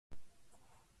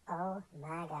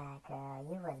my God, girl,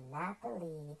 you would not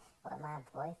believe what my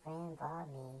boyfriend bought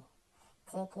me.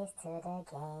 Tickets to the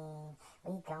game,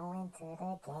 we going to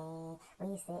the game.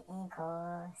 We sitting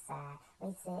courtside,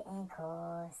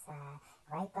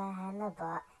 right behind the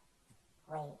bar.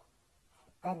 Wait,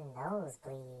 the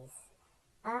nosebleeds.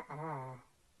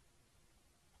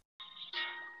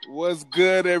 What's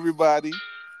good, everybody?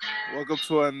 Welcome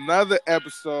to another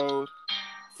episode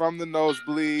from the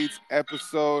Nosebleeds,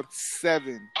 episode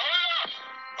 7.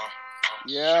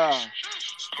 Yeah,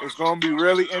 it's going to be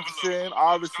really interesting.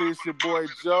 Obviously, it's your boy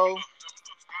Joe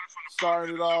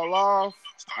starting it all off.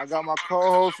 I got my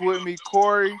co-host with me,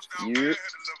 Corey. Yeah.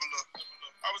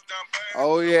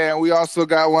 Oh, yeah, and we also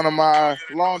got one of my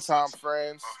longtime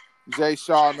friends, Jay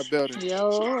Shaw, in the building.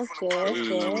 Yo,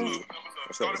 okay.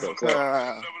 What's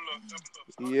up?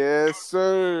 Yes,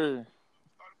 sir.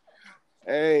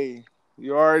 Hey,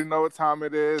 you already know what time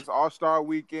it is. All-Star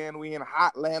Weekend. We in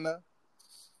Hot Atlanta.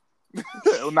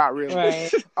 Well, not really. Right.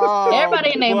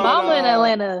 Everybody named Mama in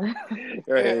Atlanta.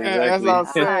 Right, That's what I'm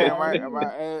saying. Right.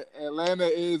 Atlanta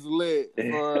is lit.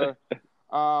 For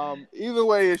either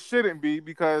way, it shouldn't be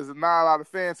because not a lot of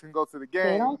fans can go to the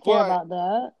game. They don't care about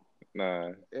that. Nah.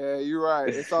 Yeah, you're right.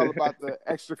 It's all about the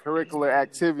extracurricular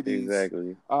activities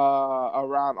Exactly.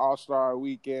 around All-Star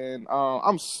Weekend.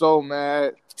 I'm so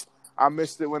mad. I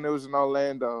missed it when it was in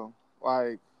Orlando.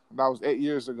 Like, that was 8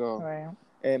 years ago. Right.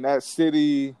 And that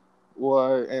city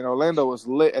and Orlando was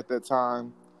lit at that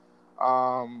time.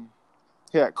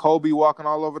 He had Kobe walking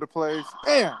all over the place.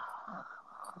 Damn.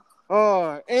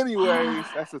 Anyways,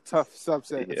 that's a tough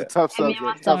subject. Yeah. It's a tough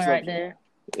subject. Right there.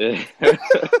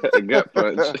 Gut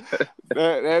punch.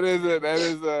 that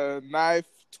is a knife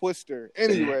twister.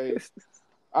 Anyways,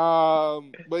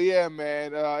 but yeah,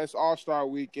 man, it's All-Star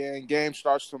Weekend. Game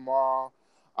starts tomorrow.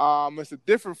 It's a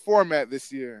different format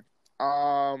this year.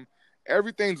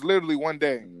 Everything's literally one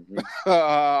day. Mm-hmm.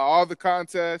 All the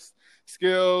contests,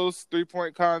 skills,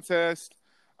 3-point contest,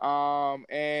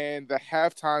 and the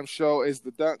halftime show is the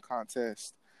dunk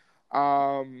contest.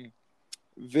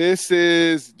 This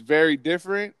is very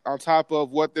different on top of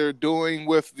what they're doing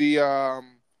with the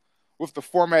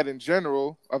format in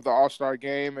general of the All-Star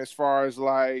game as far as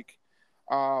like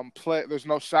play. There's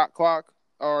no shot clock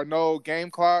or no game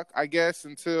clock, I guess,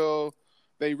 until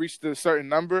they reach a certain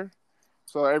number.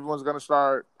 So everyone's going to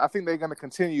start. I think they're going to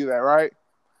continue that, right?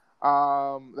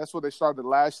 That's what they started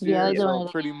last year. Yeah, so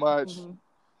pretty much,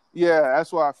 yeah,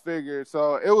 that's what I figured.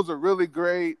 So it was a really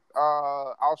great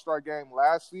All-Star game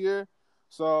last year.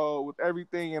 So with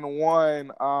everything in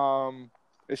one,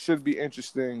 it should be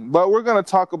interesting. But we're going to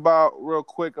talk real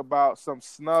quick about some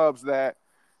snubs that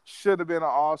should have been an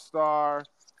All-Star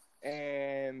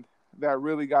and that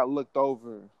really got looked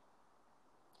over.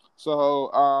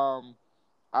 So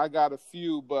I got a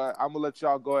few, but I'm going to let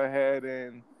y'all go ahead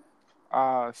and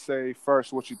say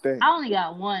first what you think. I only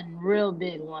got one real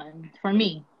big one for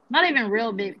me. Not even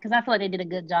real big because I feel like they did a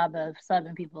good job of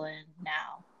subbing people in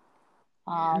now.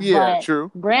 Yeah,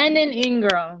 true. Brandon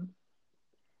Ingram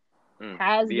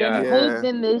has been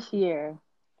hooping this year.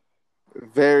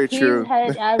 Very true. He's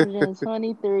had averaging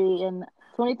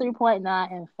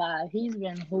 23.9 and 5. He's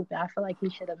been hooping. I feel like he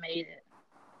should have made it.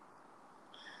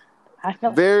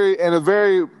 A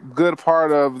very good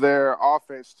part of their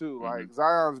offense too. Like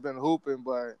Zion's been hooping,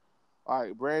 but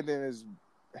like Brandon has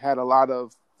had a lot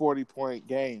of 40-point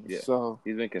games. Yeah. So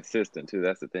he's been consistent too.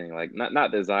 That's the thing. Like not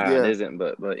that Zion isn't,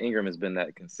 but Ingram has been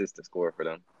that consistent scorer for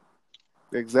them.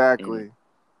 Exactly.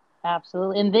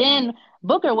 Absolutely. And then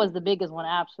Booker was the biggest one.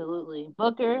 Absolutely,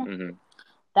 Booker.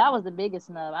 That was the biggest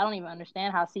snub. I don't even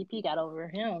understand how CP got over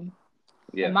him.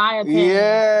 Yeah. In my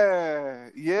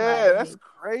opinion. Yeah, that's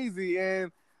crazy.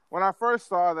 And when I first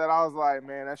saw that, I was like,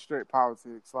 man, that's straight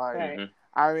politics. Like,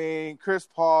 I mean, Chris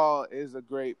Paul is a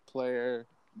great player.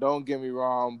 Don't get me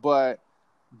wrong, but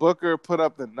Booker put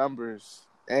up the numbers,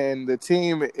 and the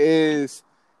team is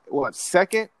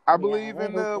second, I believe,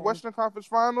 in the Western Conference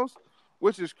Finals,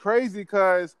 which is crazy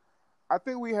because I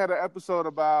think we had an episode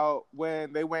about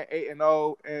when they went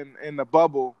 8-0 in the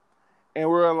bubble, and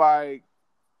we were like,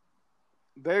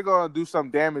 they're gonna do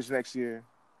some damage next year,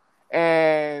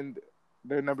 and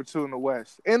they're number 2 in the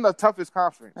West in the toughest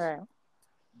conference. Right.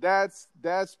 That's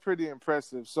pretty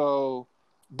impressive. So.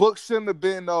 Book shouldn't have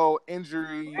been no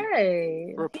injury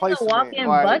replacement. Walk-in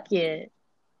bucket.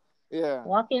 Yeah.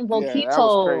 Walk-in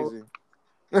Boquito.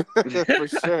 Yeah, that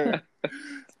was crazy.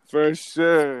 For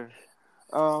sure.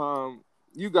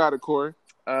 You got it, Corey.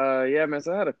 Yeah, man.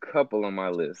 So I had a couple on my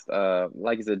list.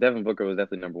 Like you said, Devin Booker was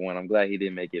definitely number 1. I'm glad he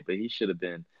didn't make it, but he should have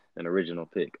been an original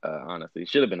pick. Honestly, he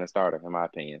should have been a starter in my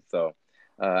opinion. So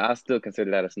I still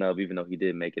consider that a snub, even though he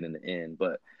did make it in the end.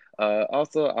 But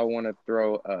also, I want to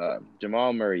throw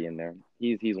Jamal Murray in there.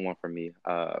 He's one for me.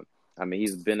 I mean,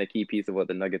 he's been a key piece of what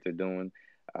the Nuggets are doing.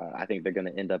 I think they're going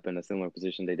to end up in a similar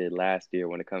position they did last year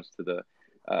when it comes to the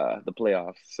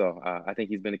playoffs. So I think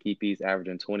he's been a key piece,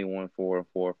 averaging 21, 4, and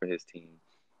 4 for his team.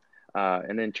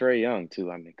 And then Trae Young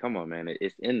too. I mean, come on, man.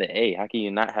 It's in the A. How can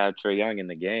you not have Trae Young in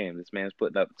the game? This man's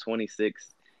putting up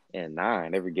 26 and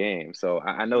 9 every game. So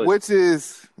I know,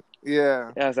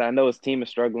 yes, I know his team is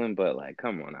struggling, but like,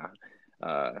 come on now.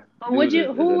 But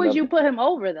who would you put him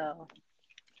over though?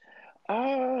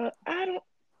 I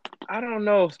don't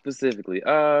know specifically.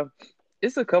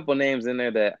 It's a couple names in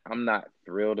there that I'm not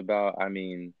thrilled about. I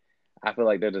mean, I feel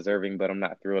like they're deserving, but I'm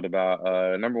not thrilled about.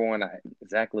 Number one,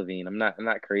 Zach LaVine. I'm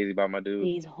not crazy about my dude.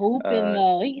 He's hooping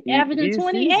though. He's averaging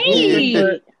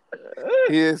 28.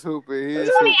 He is hooping. He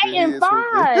is 28 and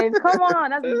 5. Come on,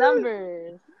 that's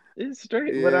numbers. It's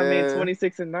straight, but I mean,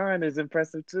 26 and 9 is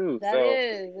impressive too. That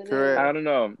is correct. I don't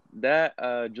know that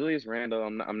Julius Randle.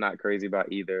 I'm not crazy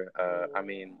about either. I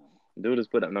mean, dude has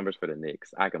put up numbers for the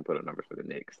Knicks. I can put up numbers for the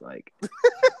Knicks. Like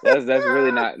that's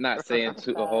really not saying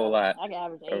a whole lot I can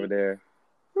average 8. over there.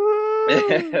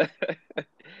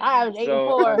 I average 8 and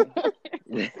 4.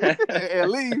 At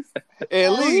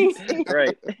least.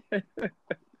 Right.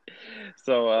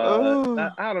 So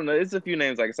I don't know. It's a few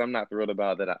names like I said, I'm not thrilled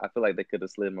about that. I feel like they could have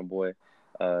slid my boy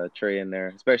Trae in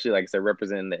there, especially like I said,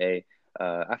 representing the A.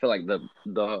 I feel like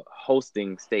the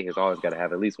hosting state has always got to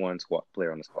have at least one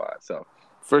player on the squad. So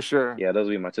for sure, yeah, those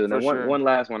would be my two. And then one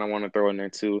last one I want to throw in there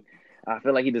too. I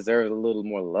feel like he deserves a little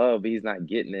more love, but he's not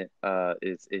getting it.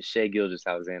 Is Shai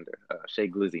Gilgeous-Alexander, Shai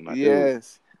Glizzy, my dude.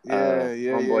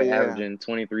 Homeboy averaging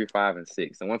 23, 5, and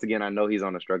 6. And once again, I know he's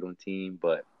on a struggling team,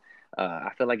 but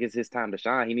I feel like it's his time to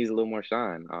shine. He needs a little more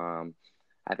shine.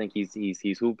 I think he's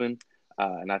hooping,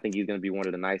 and I think he's going to be one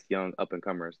of the nice young up and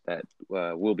comers that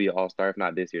will be an all-star, if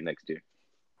not this year, next year.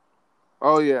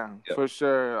 Oh yeah, for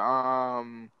sure.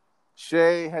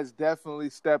 Shai has definitely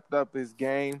stepped up his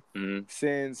game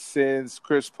since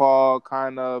Chris Paul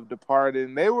kind of departed.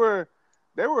 And they were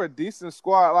a decent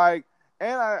squad. Like,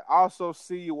 and I also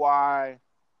see why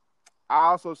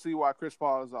Chris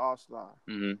Paul is an all-star.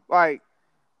 Like,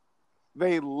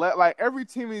 every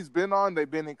team he's been on,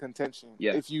 they've been in contention.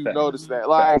 Yeah, if you notice that,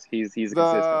 like he's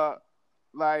consistent.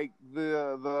 Like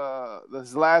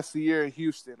this last year in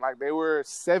Houston, like they were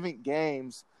 7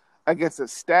 games against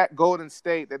a Golden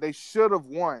State that they should have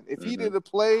won. If he did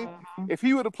play, if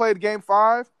he would have played Game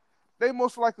 5, they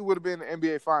most likely would have been in the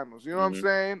NBA Finals. You know what I'm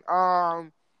saying?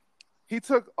 He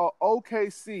took a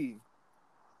OKC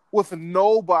with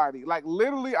nobody. Like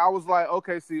literally, I was like,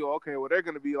 OKC, well, they're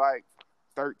gonna be like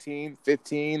 13,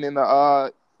 15 in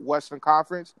the Western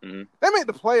Conference. They made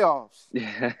the playoffs.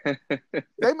 Yeah.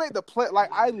 They made the play.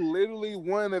 Like, I literally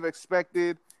wouldn't have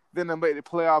expected them to make the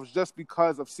playoffs just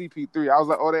because of CP3. I was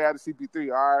like, they added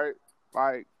CP3. All right.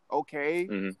 Like, okay.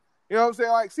 You know what I'm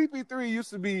saying? Like, CP3 used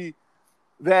to be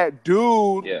that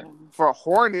dude for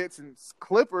Hornets and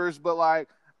Clippers, but, like,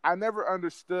 I never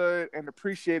understood and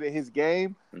appreciated his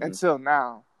game until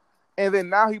now. And then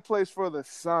now he plays for the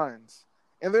Suns.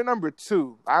 And they're number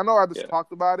 2. I know I just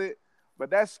talked about it, but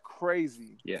that's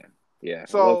crazy. Yeah.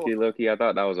 So low-key, I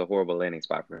thought that was a horrible landing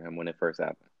spot for him when it first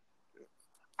happened.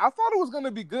 I thought it was going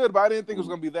to be good, but I didn't think it was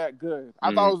going to be that good.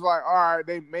 I thought it was like, all right,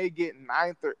 they may get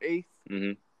 9th or 8th.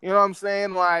 You know what I'm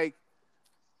saying? Like,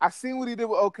 I seen what he did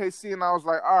with OKC, and I was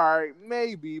like, all right,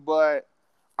 maybe, but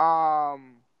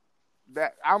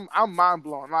that I'm mind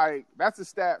blown. Like, that's a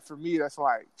stat for me that's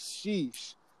like,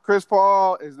 sheesh. Chris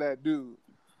Paul is that dude.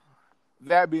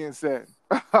 That being said,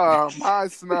 my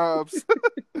snubs.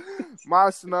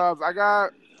 I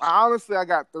got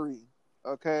 3.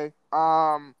 Okay.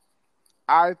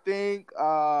 I think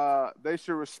they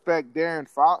should respect De'Aaron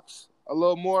Fox a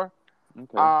little more.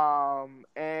 Okay.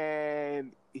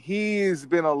 And he's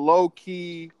been a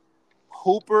low-key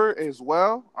hooper as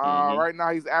well. Right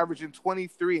now he's averaging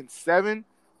 23 and 7,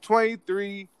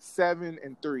 23, 7,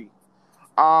 and 3.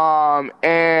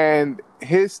 And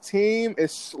his team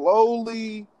is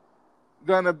slowly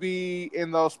gonna be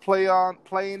in those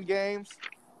playing games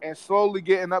and slowly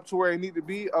getting up to where they need to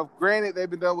be. Granted, they've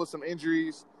been dealing with some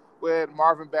injuries with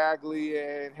Marvin Bagley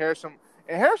and Harrison.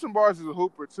 And Harrison Barnes is a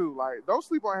hooper too. Like, don't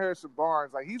sleep on Harrison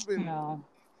Barnes. Like, he's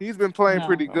been playing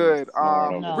pretty good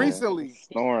recently.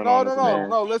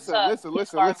 No. Listen.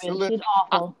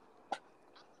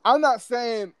 I'm not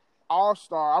saying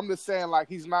all-star. I'm just saying, like,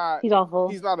 he's not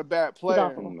a bad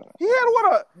player. He had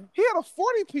a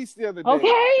 40-piece the other day. Okay,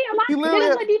 he didn't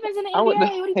play defense in the NBA. What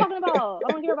are you talking about?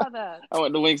 I don't hear about that. I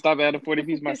went to Wingstop and had a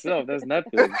 40-piece myself. That's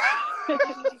nothing.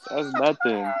 That's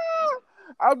nothing.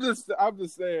 I'm just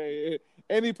saying.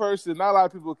 Any person, not a lot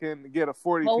of people can get a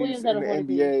 40 piece in the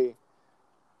NBA.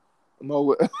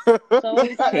 No. So what are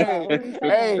you talking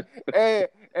about?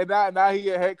 And now he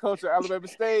a head coach at Alabama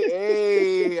State.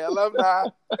 Hey, alumni.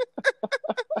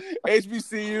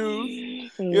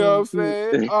 HBCUs. You know what I'm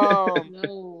saying?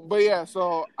 No. But yeah,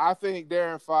 so I think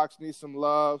Darren Fox needs some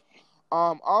love.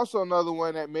 Also another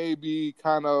one that may be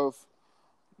kind of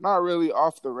not really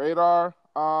off the radar.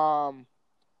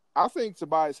 I think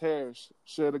Tobias Harris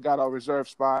should have got a reserve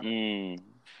spot. I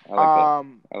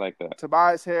like that.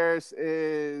 Tobias Harris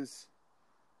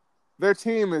their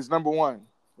team is number one,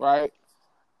 right?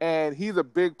 And he's a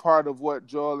big part of what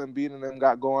Joel Embiid and them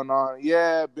got going on.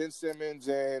 Yeah, Ben Simmons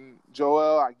and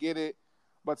Joel, I get it.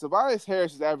 But Tobias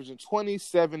Harris is averaging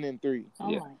 27 and 3. Oh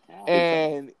my God.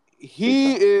 And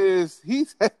he's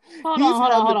Hold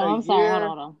on. I'm sorry.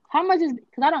 Hold on. How much is,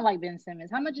 because I don't like Ben Simmons.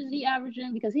 How much is he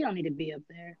averaging? Because he don't need to be up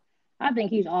there. I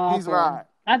think he's awful. He's not.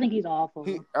 I think he's awful.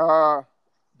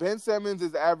 Ben Simmons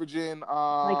is averaging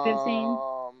like 15.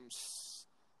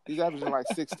 He's averaging like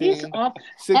 16. He's off.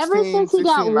 16, Ever since he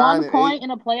got 1 point 8. in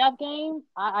a playoff game,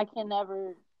 I can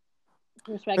never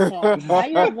respect him. Why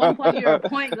you have 1 point? You're a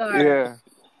point guard.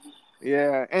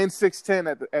 Yeah, and 6'10"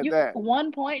 at that.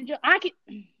 1 point. I can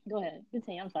go ahead.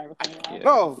 Continue. I'm sorry for cutting you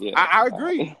off. No, I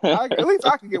agree. At least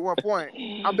I can get 1 point.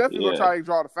 I'm definitely gonna try to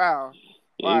draw the foul.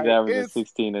 He's averaging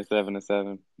 16 and 7 and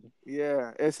 7.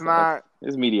 Yeah, it's not.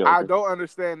 It's mediocre. I don't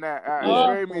understand that. It's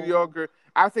very mediocre.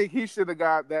 I think he should have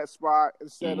got that spot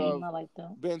instead of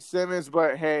Ben Simmons.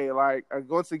 But hey, like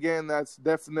once again, that's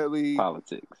definitely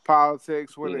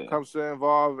politics when it comes to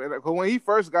involve. And when he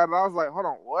first got it, I was like, hold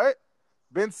on, what?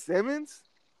 Ben Simmons?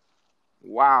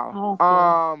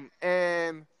 Wow.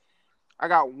 And I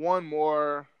got one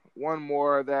more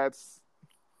that's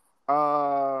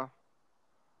a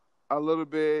little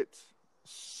bit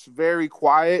very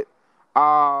quiet.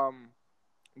 But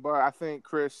I think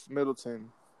Chris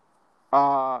Middleton.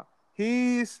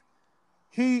 He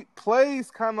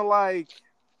plays kind of like,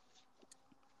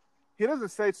 he doesn't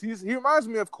say, he reminds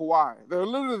me of Kawhi. They're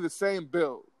literally the same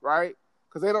build, right?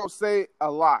 Because they don't say a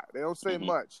lot. They don't say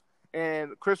much.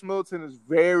 And Chris Middleton is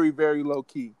very, very low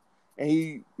key. And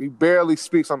he barely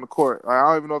speaks on the court. I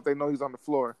don't even know if they know he's on the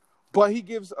floor. But he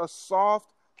gives a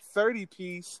soft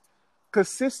 30-piece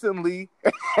consistently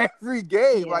every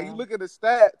game. Yeah. Like, you look at the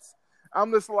stats,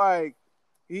 I'm just like,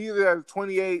 he either has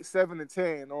 28, 7, and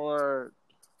 10, or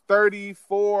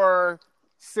 34,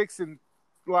 6, and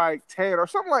 10, or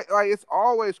something like it's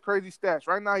always crazy stats.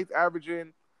 Right now he's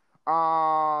averaging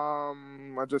I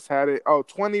just had it.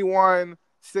 21,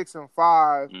 6, and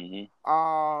 5.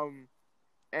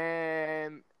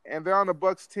 And they're on the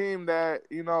Bucks team that,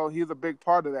 he's a big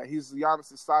part of that. He's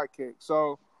Giannis' sidekick.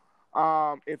 So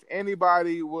if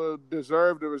anybody would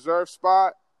deserve the reserve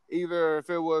spot, either if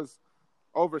it was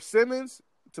over Simmons,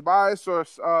 Tobias, or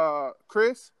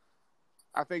Chris,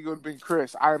 I think it would have been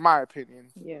Chris, in my opinion.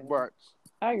 Yeah. But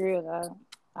I agree with that.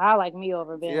 I like me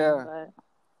over Ben, but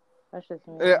that's just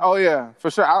me. Yeah, oh, yeah,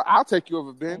 for sure. I'll take you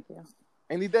over Ben. Thank you.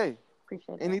 Any day.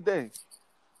 Appreciate it. Any day.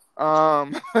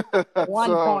 1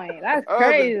 point. That's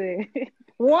crazy.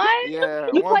 1? Yeah.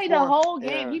 You played the whole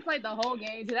game. Yeah. He played the whole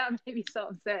game. So that made me so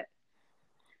upset.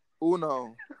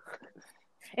 Uno.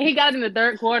 And he got in the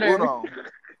third quarter. Uno.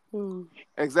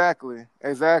 Exactly.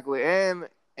 And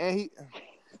he,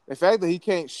 the fact that he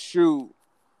can't shoot.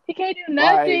 He can't do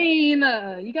nothing.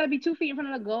 You got to be 2 feet in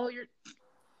front of the goal.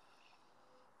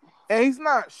 And he's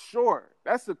not short.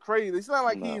 That's the crazy. It's not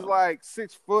like he's like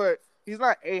 6 foot. He's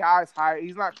not AI's height.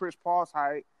 He's not Chris Paul's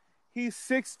height. He's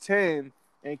 6'10"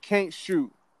 and can't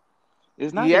shoot.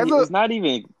 It's not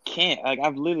even can't. Like,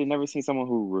 I've literally never seen someone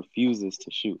who refuses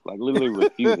to shoot. Like, literally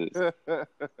refuses.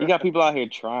 You got people out here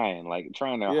trying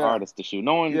their hardest to shoot.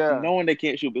 Knowing they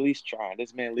can't shoot, but at least trying.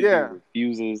 This man literally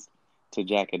refuses to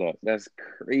jack it up. That's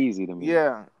crazy to me.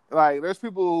 Yeah. Like, there's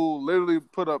people who literally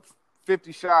put up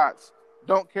 50 shots,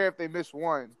 don't care if they miss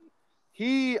one.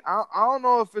 I don't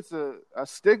know if it's a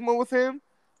stigma with him.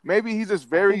 Maybe he's just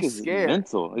very scared.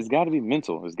 Mental. It's got to be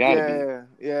mental. It's got to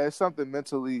be. Yeah, it's something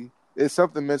mentally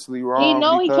wrong. He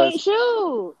know he can't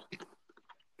shoot.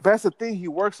 That's the thing. He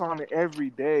works on it every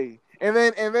day. And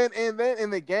then in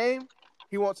the game,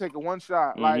 he won't take a one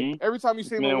shot. Like, every time you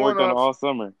see him working all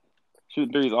summer.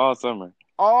 Shooting threes all summer.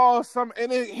 All summer.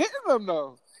 And it hitting them,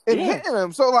 though. Hitting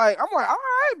them. So, like, I'm like, all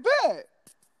right, bet.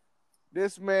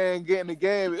 This man getting the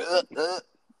game,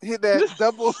 hit that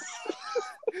double,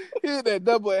 hit that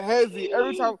double at Hezzy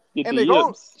every time, and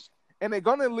they're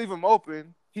gonna leave him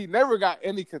open. He never got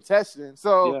any contesting,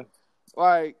 so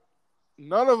like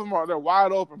none of them are. They're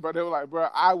wide open, but they were like, bro,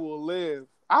 I will live.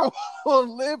 I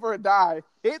will live or die.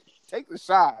 Take the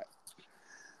shot.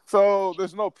 So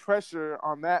there's no pressure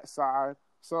on that side.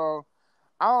 So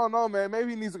I don't know, man.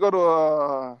 Maybe he needs to go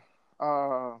to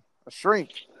a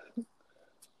shrink.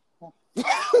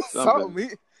 Something.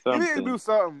 He need to do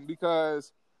something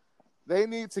because they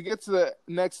need to get to the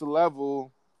next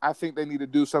level. I think they need to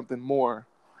do something more.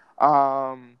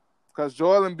 Because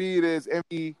Joel Embiid is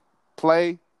MVP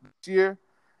play this year,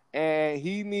 and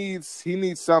he needs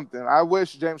something. I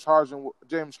wish James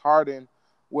Harden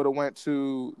would have went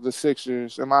to the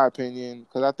Sixers, in my opinion,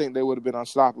 because I think they would have been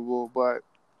unstoppable. But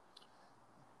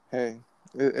hey,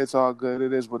 it's all good.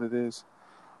 It is what it is.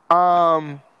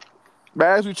 But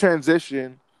as we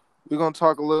transition, we're gonna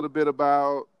talk a little bit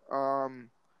about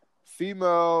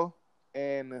female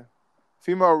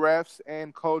refs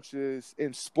and coaches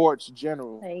in sports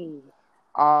general. Hey.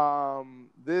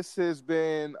 This has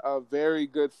been a very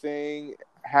good thing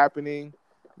happening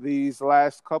these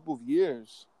last couple of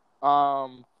years.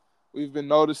 We've been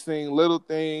noticing little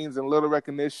things and little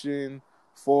recognition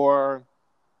for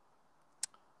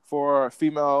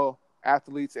female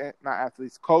athletes and not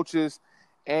athletes, coaches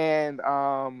and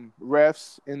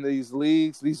refs in these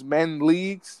leagues, these men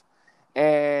leagues,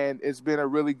 and it's been a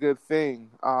really good thing.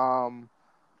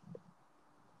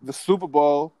 The Super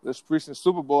Bowl, this recent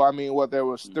Super Bowl, I mean, there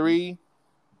was three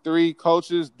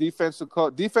coaches, defensive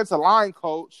line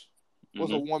coach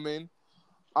was a woman,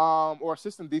 or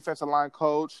assistant defensive line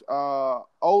coach,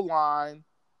 O-line.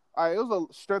 It was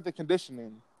a strength and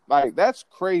conditioning. Like, that's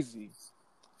crazy.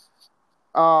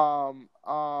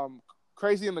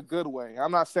 Crazy in a good way.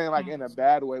 I'm not saying like in a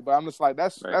bad way, but I'm just like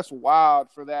that's wild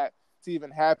for that to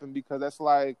even happen because that's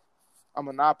like a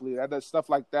monopoly. That stuff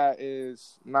like that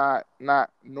is not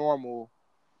normal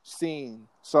seen.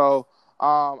 So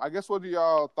I guess what are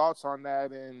y'all thoughts on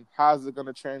that, and how's it going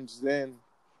to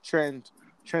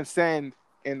transcend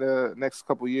in the next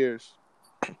couple years?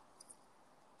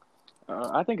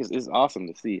 I think it's awesome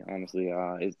to see, honestly.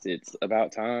 It's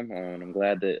about time, and I'm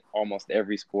glad that almost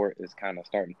every sport is kind of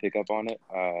starting to pick up on it.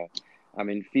 I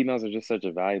mean, females are just such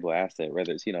a valuable asset,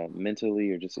 whether it's,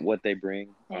 mentally or just what they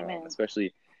bring.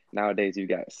 Especially nowadays, you've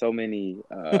got so many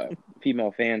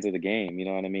female fans of the game, you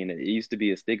know what I mean? It used to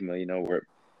be a stigma, where,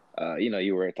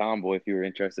 you were a tomboy if you were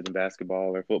interested in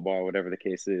basketball or football or whatever the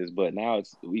case is. But now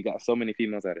we got so many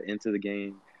females that are into the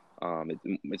game.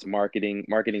 It's marketing.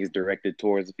 Marketing is directed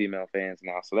towards the female fans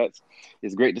now, so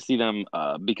it's great to see them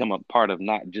become a part of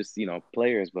not just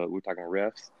players, but we're talking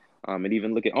refs, and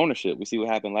even look at ownership. We see what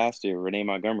happened last year. Renee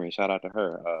Montgomery, shout out to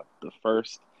her, the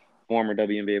first former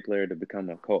WNBA player to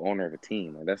become a co-owner of a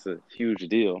team. Like, that's a huge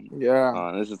deal.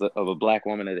 Yeah, this is of a black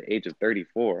woman at the age of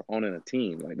 34 owning a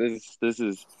team. Like this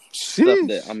is stuff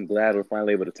that I'm glad we're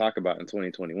finally able to talk about in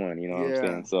 2021. You know what I'm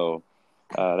saying? So.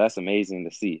 That's amazing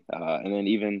to see. And then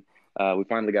even we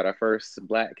finally got our first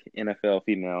black NFL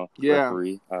female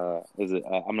referee. Is it?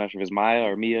 I'm not sure if it's Maya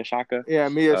or Mia Shaka. Yeah,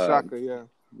 Mia Shaka. Yeah,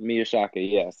 Mia Shaka.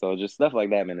 Yeah. So just stuff like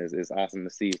that, man, is awesome to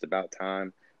see. It's about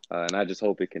time, and I just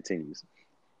hope it continues.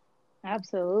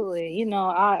 Absolutely.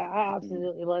 I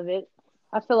absolutely love it.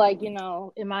 I feel like, in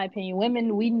my opinion,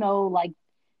 women, we know like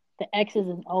the X's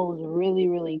and O's really,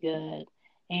 really good.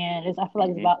 And I feel like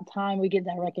it's about time we get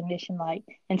that recognition, like,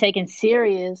 and taken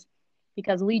serious,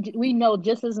 because we know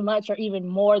just as much or even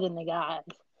more than the guys.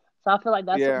 So I feel like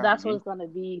that's what it's going to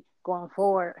be going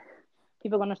forward.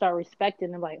 People are going to start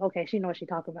respecting and like, okay, she knows what she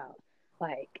talking about.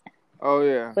 Like,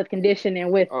 with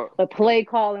conditioning, with play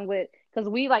calling, because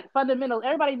we like fundamentals.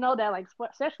 Everybody know that, like,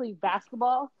 especially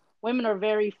basketball, women are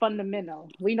very fundamental.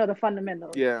 We know the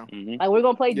fundamentals. Yeah. Like, we're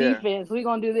going to play defense. We're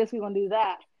going to do this. We're going to do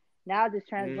that. Now just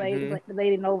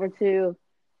translating over to,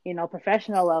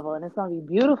 professional level. And it's going to be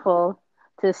beautiful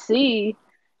to see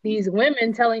these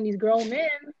women telling these grown men,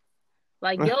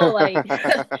 like, yo, like,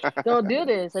 go do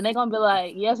this. And they're going to be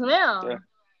like, yes, ma'am.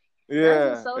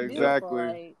 Yeah, so exactly.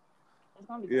 Like, it's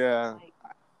going to be like,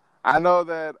 I know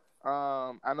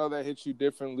that hits you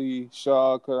differently,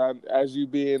 Shaw, because as you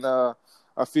being a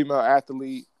female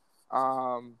athlete,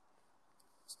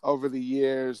 over the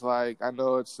years, like, I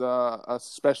know it's a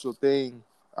special thing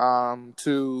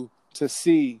to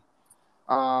see,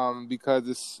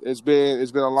 because it's been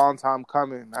a long time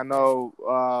coming. I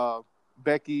know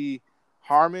Becky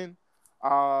Harmon.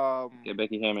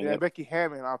 Becky Hammond. Yeah, Becky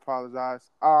Hammond. I apologize.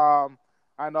 I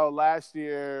know last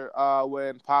year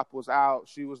when Pop was out,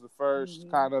 she was the first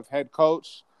kind of head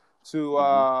coach to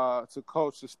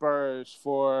coach the Spurs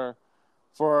for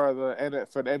the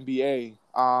NBA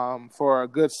for a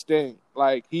good stint.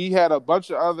 Like, he had a bunch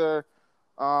of other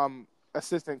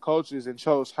assistant coaches and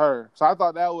chose her. So I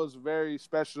thought that was very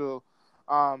special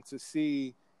to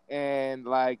see, and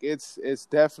like it's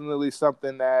definitely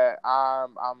something that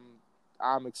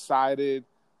I'm excited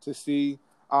to see.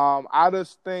 I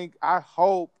just think I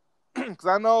hope because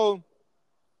I know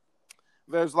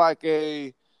there's like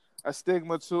a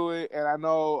stigma to it, and I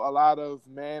know a lot of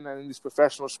men in these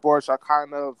professional sports are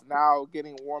kind of now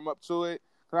getting warm up to it.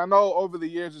 Because I know over the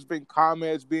years there's been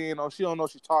comments being, "Oh, she don't know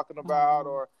what she's talking about,"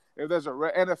 or if there's a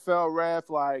NFL ref,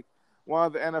 like one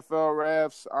of the NFL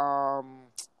refs,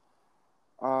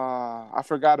 I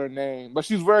forgot her name, but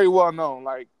she's very well known.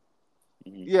 Like,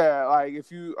 yeah, like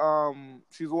if you,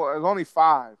 there's only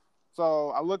 5. So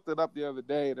I looked it up the other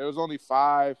day. There was only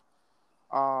 5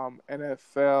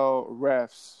 NFL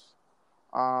refs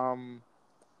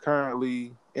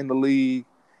currently in the league,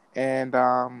 and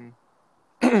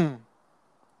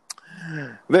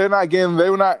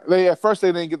they at first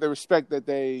they didn't get the respect that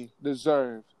they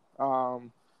deserved,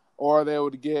 or they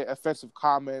would get offensive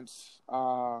comments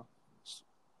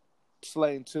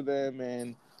slaying to them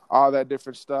and all that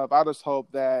different stuff. I just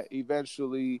hope that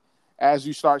eventually, as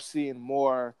you start seeing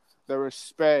more, the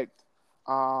respect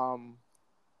comes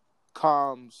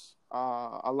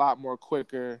a lot more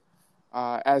quicker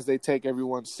as they take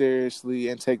everyone seriously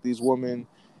and take these women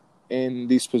in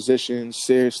these positions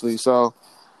seriously. So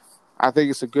I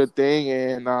think it's a good thing,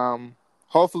 and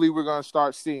hopefully we're going to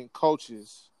start seeing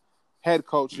coaches, head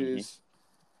coaches,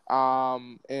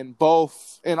 in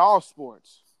all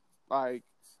sports. Like,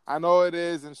 I know it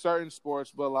is in certain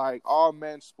sports, but like all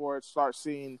men's sports, start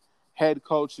seeing head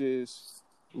coaches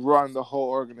run the whole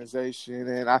organization,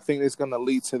 and I think it's going to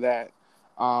lead to that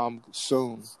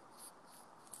soon.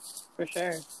 For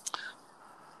sure.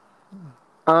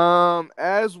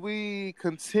 As we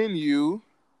continue,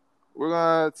 we're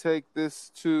going to take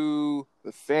this to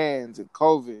the fans and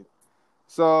COVID.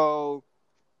 So,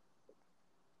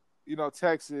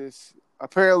 Texas,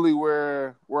 apparently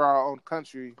we're our own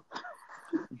country.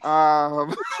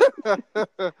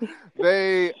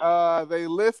 They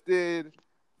lifted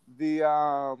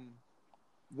the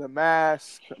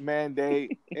mask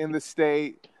mandate in the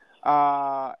state,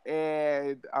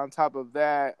 and on top of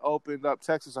that, opened up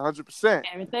Texas 100%.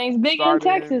 Everything's big in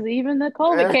Texas, even the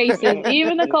COVID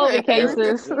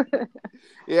cases.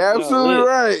 Yeah, absolutely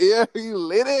right. Yeah, you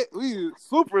lit it. We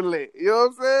super lit. You know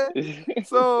what I'm saying?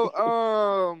 So,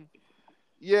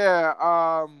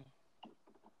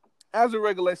 as it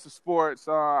relates to sports,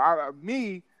 I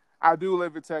do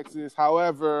live in Texas.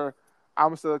 However,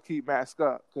 I'm still keep mask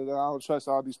up because I don't trust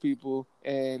all these people.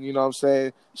 And you know what I'm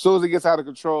saying? As soon as it gets out of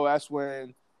control, that's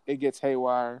when it gets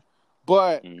haywire.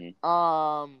 But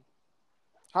how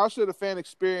should the fan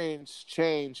experience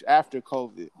change after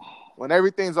COVID? When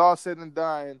everything's all said and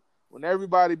done, when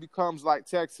everybody becomes like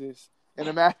Texas in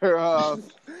a matter of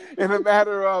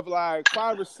like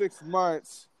 5 or 6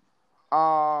 months,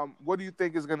 what do you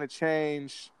think is going to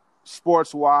change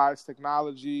sports-wise,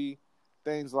 technology,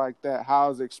 things like that?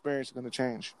 How is the experience going to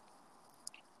change?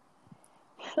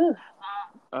 Go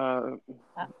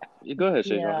ahead,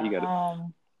 Shay. Yeah, you got it.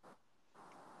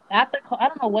 I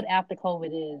don't know what after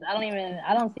COVID is.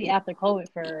 I don't see after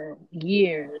COVID for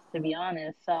years, to be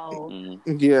honest. So,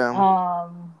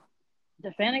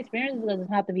 the fan experience doesn't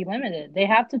have to be limited. They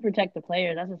have to protect the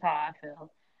players. That's just how I feel.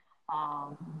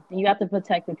 You have to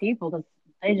protect the people because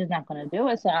they're just not going to do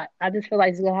it. So I just feel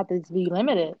like it's going to have to be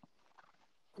limited.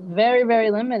 Very,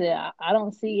 very limited. I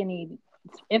don't see any.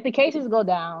 If the cases go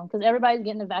down, because everybody's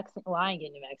getting the vaccine. Well, I ain't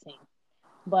getting the vaccine.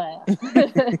 But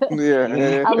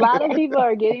a lot of people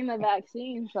are getting the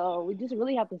vaccine, so we just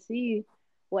really have to see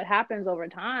what happens over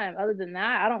time. Other than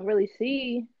that, I don't really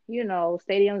see,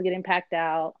 stadiums getting packed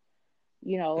out,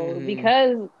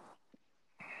 because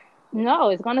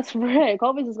it's going to spread.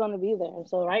 COVID is going to be there.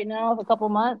 So right now, for a couple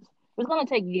months, it's going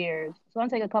to take years. It's going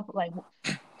to take a couple, like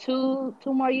 2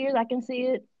 more years. I can see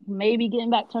it maybe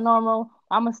getting back to normal.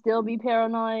 I'm going to still be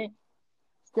paranoid.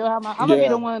 I'm gonna be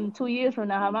the one 2 years from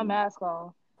now have my mask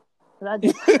on.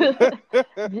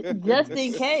 Just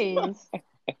in case.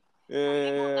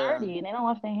 People dirty and they don't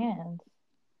wash their hands.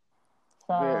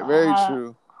 So very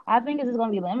true. I think it's just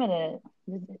gonna be limited.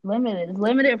 It's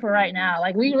limited for right now.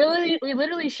 Like we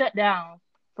literally shut down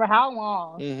for how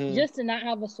long just to not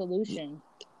have a solution.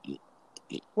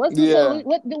 What's the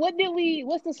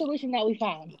what's the solution that we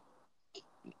found?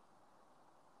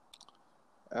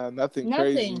 Nothing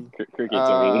crazy.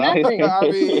 Nothing.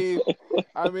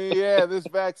 I mean, yeah, this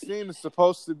vaccine is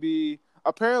supposed to be.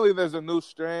 Apparently, there's a new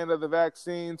strand of the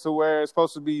vaccine to where it's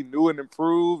supposed to be new and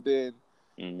improved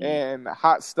and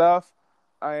hot stuff,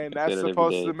 and that's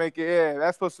supposed to make it. Yeah,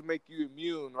 that's supposed to make you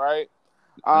immune, right?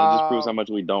 And it just proves how much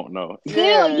we don't know.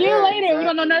 Still, a year later, we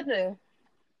don't know nothing.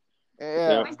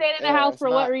 Yeah, We stayed in the house it's for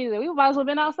not, what reason? We might as well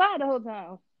been outside the whole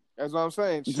time. that's what I'm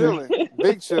saying. Chilling,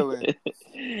 big chilling.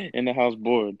 In the house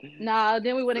bored. Nah,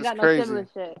 then we wouldn't It's got no crazy. stimulus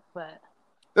check, but.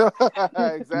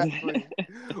 Exactly.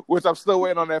 Which I'm still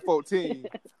waiting on that 14.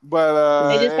 But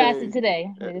They just passed hey, it today.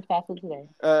 They just passed it today.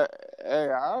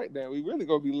 hey, all right then. We really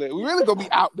gonna be lit. We really gonna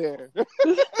be out there. Oh,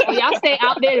 y'all stay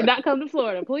out there. Do not come to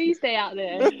Florida. Please stay out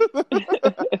there.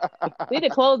 We need to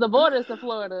close the borders to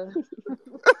Florida.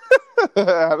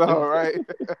 I know, right?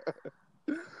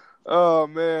 Oh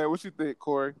man, what you think,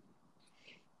 Corey?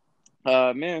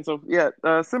 Man, so yeah,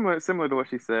 similar to what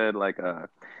she said. Like,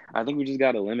 I think we just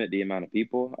got to limit the amount of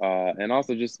people, and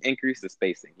also just increase the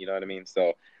spacing. You know what I mean?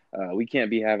 So, we can't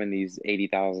be having these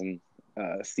 80,000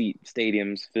 seat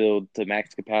stadiums filled to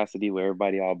max capacity where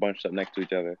everybody all bunched up next to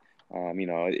each other. I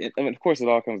mean, of course, it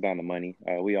all comes down to money.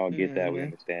 We all get that, we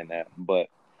understand that, but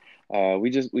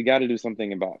we got to do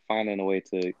something about finding a way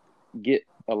to get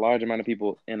a large amount of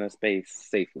people in a space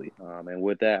safely. And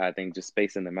with that, I think just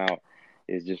spacing them out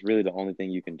is just really the only thing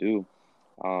you can do.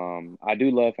 I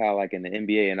do love how, like in the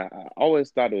NBA, and I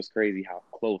always thought it was crazy how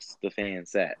close the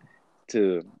fans sat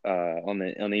to on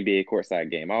the NBA courtside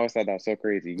game. I always thought that was so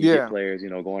crazy. You get players,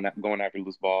 going after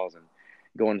loose balls and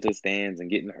going into the stands and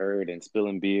getting hurt and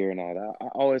spilling beer and all that. I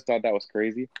always thought that was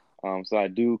crazy. So I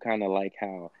do kind of like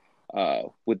how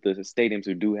with the stadiums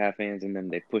who do have fans in them,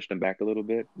 they push them back a little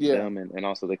bit. Them and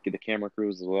also the camera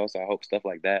crews as well. So I hope stuff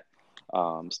like that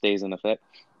stays in effect.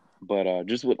 But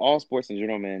just with all sports in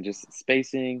general, man, just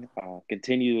spacing,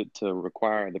 continue to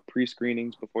require the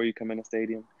pre-screenings before you come in a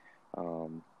stadium.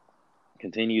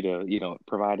 Continue to,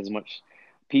 provide as much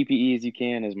PPE as you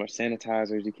can, as much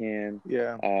sanitizer as you can.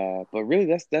 Yeah. But really,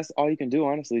 that's all you can do,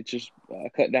 honestly. Just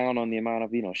cut down on the amount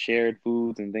of, shared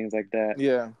foods and things like that.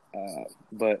 Yeah.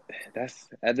 But that's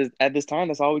at this time,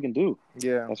 that's all we can do.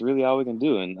 Yeah. That's really all we can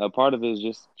do. And a part of it is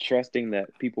just trusting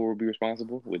that people will be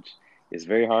responsible, which is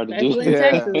very hard to do. In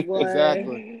Texas, boy.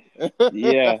 Exactly.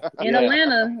 In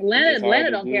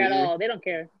Atlanta don't care at all. They don't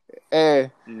care.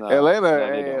 Hey,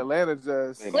 Atlanta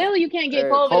just clearly you can't get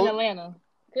COVID in Atlanta.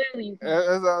 Clearly you can't.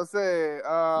 That's what I'm saying.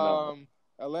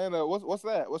 Atlanta, what's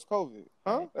that? What's COVID?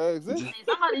 Huh? Exists?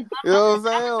 Somebody, you know what I'm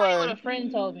saying? Like, what a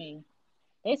friend told me.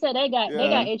 They said they got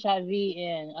HIV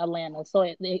in Atlanta, so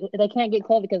they can't get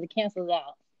COVID because it cancels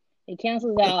out. It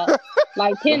cancels out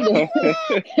like Tinder.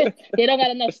 They don't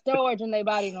got enough storage in their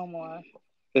body no more.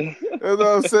 That's what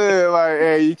I'm saying. Like,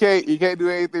 hey, you can't do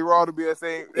anything wrong to be the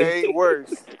same. It ain't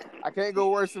worse. I can't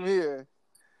go worse from here.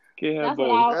 That's what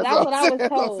I was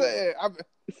told.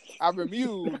 I'm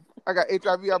immune. I got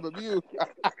HIV. I'm immune.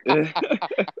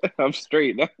 I'm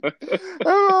straight. That's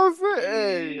what I'm saying.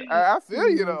 Hey, I feel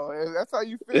you though. That's how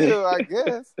you feel, I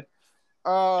guess.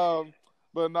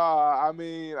 But nah, I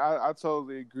mean, I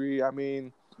totally agree. I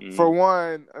mean, for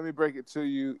one, let me break it to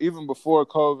you. Even before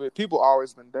COVID, people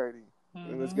always been dirty.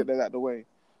 Let's get that out the way.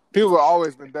 People have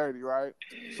always been dirty, right?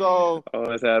 So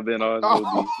always have been, always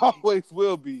will be. Always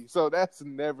will be. So that's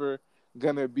never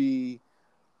gonna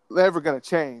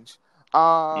change.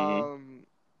 But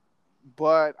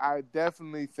I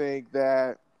definitely think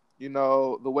that,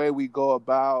 the way we go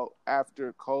about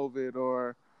after COVID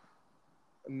or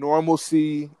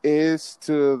normalcy is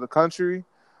to the country,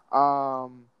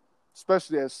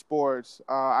 especially as sports,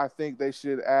 I think they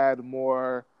should add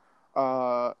more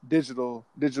digital,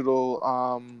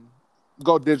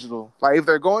 go digital. Like if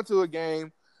they're going to a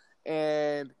game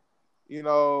and,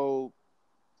 little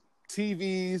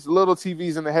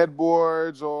TVs in the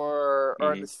headboards or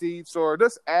in the seats, or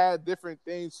just add different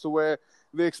things to where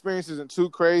the experience isn't too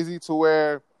crazy, to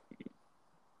where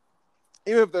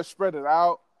even if they're spread it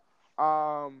out,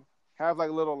 have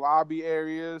like little lobby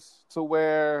areas to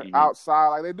where outside,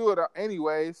 like they do it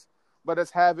anyways, but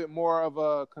just have it more of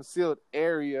a concealed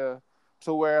area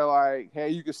to where like, hey,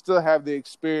 you can still have the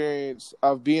experience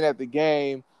of being at the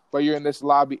game, but you're in this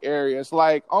lobby area. It's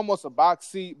like almost a box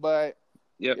seat, but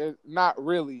it's not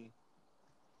really.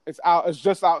 It's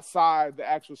just outside the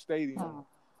actual stadium,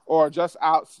 or just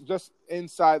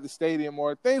inside the stadium,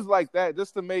 or things like that,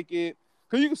 just to make it,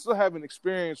 because you can still have an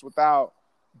experience without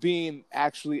being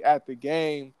actually at the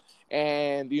game.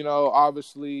 And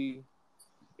obviously,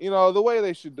 the way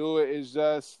they should do it is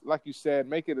just like you said,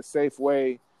 make it a safe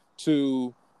way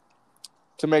to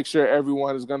make sure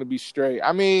everyone is going to be straight.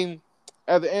 I mean,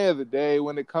 at the end of the day,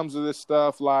 when it comes to this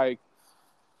stuff, like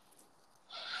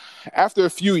after a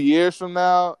few years from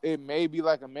now, it may be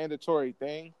like a mandatory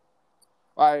thing.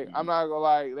 Like, I'm not gonna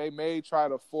lie, they may try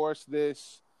to force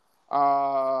this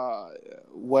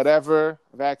whatever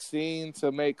vaccine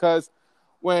to make, because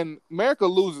when America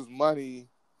loses money,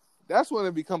 that's when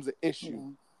it becomes an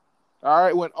issue. All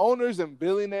right, when owners and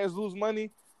billionaires lose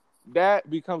money, that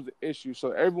becomes an issue.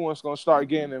 So everyone's gonna start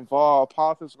getting involved.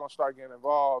 Politics are gonna start getting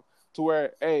involved to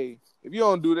where, hey, if you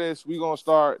don't do this, we're gonna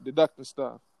start deducting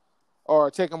stuff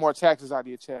or taking more taxes out of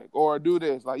your check or do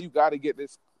this. Like, you got to get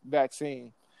this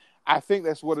vaccine. I think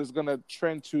that's what it's gonna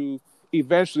trend to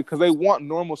eventually because they want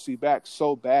normalcy back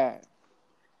so bad.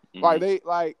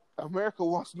 Like America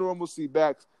wants normalcy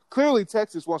back. Clearly,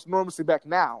 Texas wants normalcy back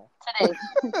now. Today.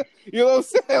 You know what I'm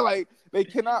saying? Like, they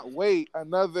cannot wait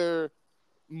another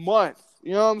month.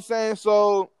 You know what I'm saying?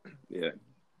 So, yeah.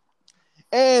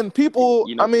 And people,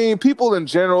 people in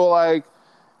general, like,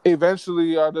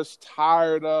 eventually are just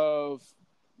tired of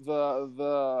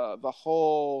the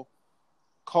whole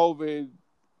COVID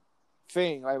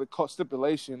thing, like the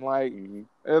stipulation. Like,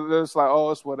 it's like,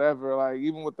 oh, it's whatever. Like,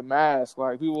 even with the mask,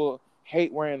 like, people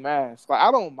hate wearing masks. Like,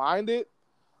 I don't mind it.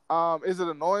 Is it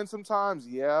annoying sometimes?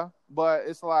 Yeah, but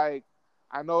it's like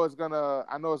I know it's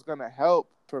gonna help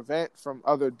prevent from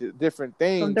other different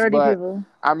things. From dirty but people.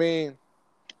 I mean,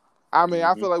 I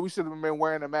feel like we should have been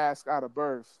wearing a mask out of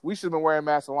birth. We should have been wearing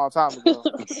masks a long time ago.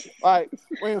 Like,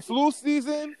 when flu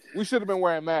season, we should have been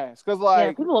wearing masks because,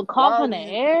 like, people will cough in the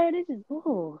air. They just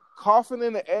coughing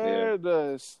in the air,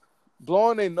 just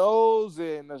blowing their nose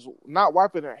and just not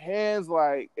wiping their hands.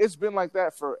 Like, it's been like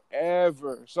that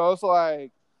forever. So it's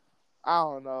like, I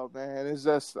don't know, man. It's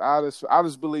just I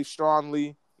just believe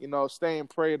strongly, staying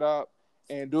prayed up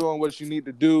and doing what you need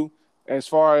to do as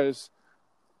far as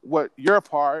what your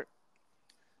part,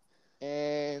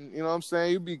 and you know what I'm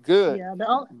saying, you'll be good. Yeah,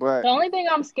 the only thing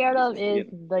I'm scared of is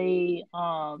the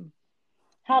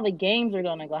how the games are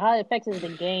gonna go, how it affects the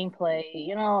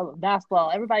gameplay. Basketball.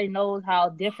 Everybody knows how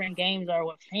different games are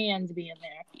with fans being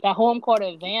there. That home court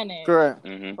advantage. Correct.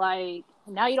 Like,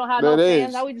 now you don't have no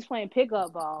fans. Now we just playing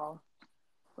pickup ball.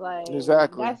 Like,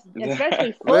 exactly. That's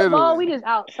especially football. We just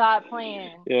outside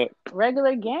playing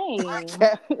regular games.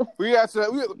 We're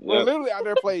literally out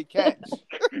there playing catch.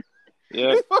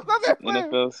 Yeah,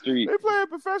 NFL Street. They play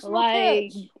professional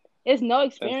catch. It's no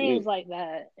experience like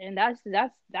that, and that's no.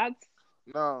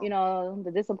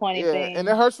 the disappointing thing. And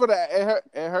it hurts for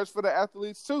the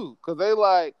athletes too, because they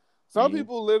some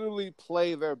people literally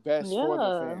play their best for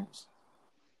the fans.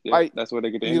 Yeah, like, that's where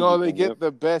they get they get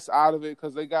the best out of it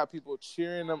because they got people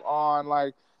cheering them on.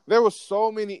 Like, there were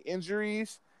so many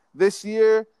injuries this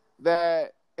year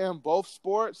that in both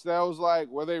sports that was like,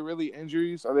 were they really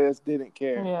injuries or they just didn't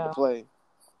care to play?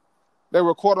 They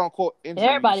were quote unquote injuries.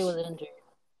 Everybody was injured.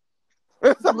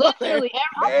 Literally,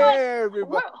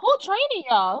 everybody. Like, who training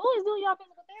y'all? Who is doing y'all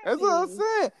physical therapy? That's what I'm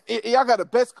saying. Y'all got the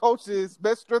best coaches,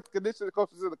 best strength conditioning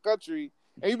coaches in the country,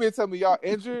 and you been telling me y'all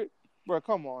injured, bro?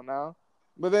 Come on now.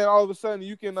 But then all of a sudden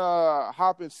you can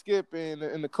hop and skip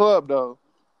in the club though.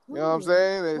 You know what I'm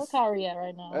saying? What's Kyrie at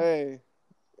right now? Hey,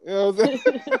 you know what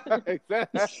I'm saying?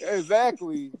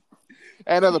 Exactly.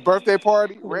 Another birthday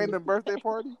party, random birthday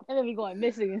party. And then we going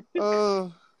missing. This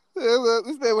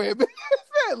man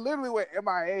literally went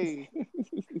MIA.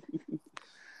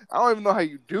 I don't even know how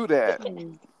you do that. Like,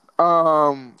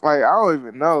 I don't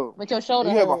even know. But your shoulder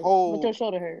hurt. But your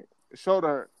shoulder hurt. Shoulder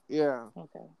hurt. Yeah.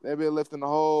 Okay. They been lifting the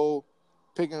whole.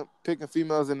 Picking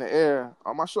females in the air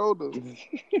on my shoulders.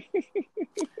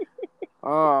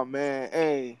 Oh man,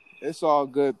 hey, it's all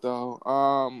good though.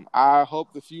 I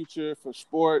hope the future for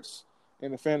sports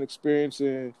and the fan experience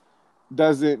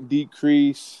doesn't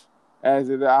decrease as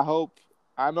it.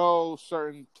 I know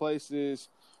certain places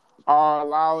are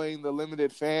allowing the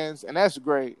limited fans, and that's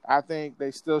great. I think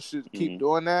they still should keep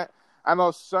doing that. I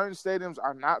know certain stadiums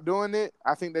are not doing it.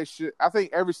 I think they should. I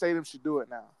think every stadium should do it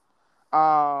now.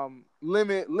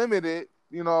 Limit it,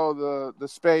 the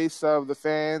space of the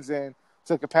fans and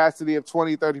to capacity of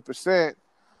 20-30%,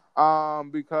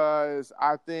 because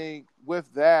I think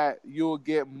with that you'll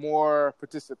get more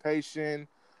participation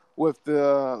with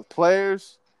the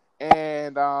players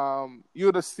and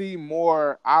you'll just see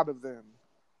more out of them.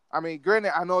 I mean,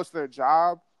 granted, I know it's their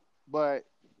job, but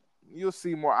you'll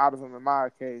see more out of them in my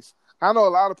case. I know a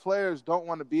lot of players don't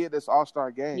want to be at this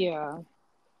All-Star game. Yeah.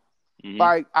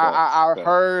 Like, I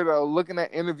heard looking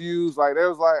at interviews, like, they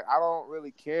was like, I don't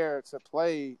really care to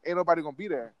play. Ain't nobody going to be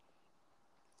there.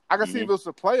 I can see if it was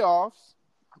the playoffs,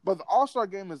 but the All-Star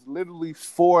game is literally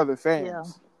for the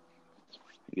fans.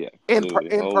 Yeah. In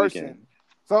person. Weekend.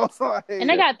 So it's like, and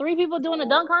they got 3 people doing a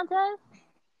dunk contest?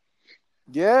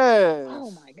 Yes.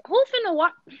 Oh, my God. Who finna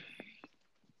watch?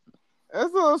 That's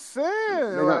what I'm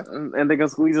saying. And they're gonna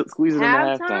squeeze it in the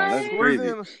halftime. That's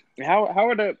crazy. How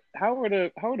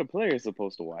are the players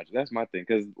supposed to watch? That's my thing.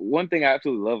 Because one thing I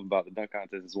absolutely love about the dunk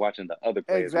contest is watching the other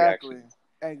players' reactions.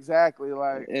 Exactly.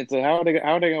 Like, and so how are they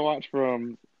gonna watch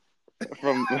from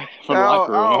from the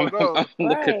locker I room. don't know. I'm a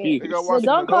little Right. They got confused. The watch from the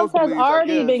dunk contest nosebleeds, I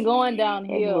already been guess. going I'm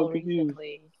a little downhill confused.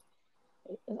 recently.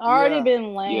 It's already Yeah. been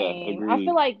Yeah, lame. I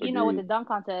feel agreed. like, with Agreed. the dunk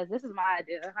contest, this is my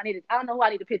idea. I don't know who I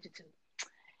need to pitch it to.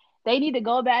 They need to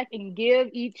go back and give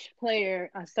each player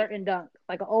a certain dunk,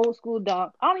 like an old school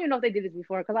dunk. I don't even know if they did this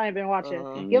before because I ain't been watching. Give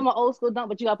Mm-hmm. them an old school dunk,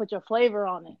 but you gotta put your flavor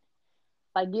on it.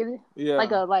 Like give it Yeah.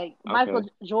 like Michael Okay.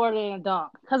 Jordan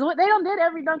dunk, because they don't did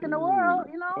every dunk in the world.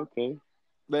 Ooh. Okay.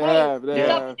 They Hey, have. They you Yeah.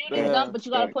 gotta have. do They this Facts. dunk, have. but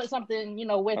you gotta put Facts. something,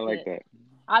 I with like it. that.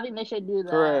 I think they should do that.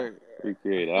 Correct.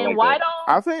 Recreate. I And like why that.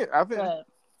 I don't? think. But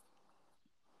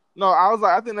No,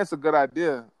 I think that's a good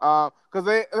idea. Because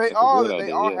That's a great they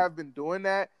idea. all Yeah. have been doing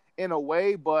that in a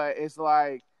way, but it's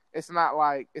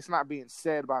not being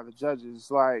said by the judges.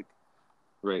 It's like,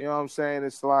 Right. you know what I'm saying?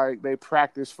 It's like they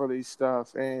practice for these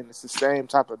stuff, and it's the same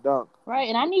type of dunk. right,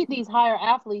 and I need these higher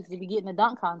athletes to be getting the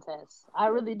dunk contest. I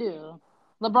really do.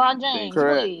 LeBron Same James, here.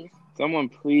 Correct. please. Someone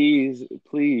please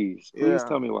Yeah.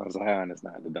 tell me why Zion is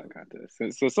not in the dunk contest.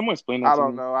 So someone explain that I to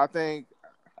don't me. know. I think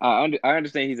I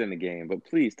understand he's in the game, but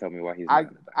please tell me why he's not in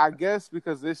the dunk I contest. guess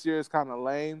because this year is kind of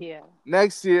lame. Yeah.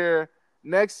 Next year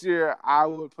I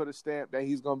would put a stamp that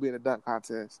he's gonna be in the dunk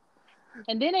contest.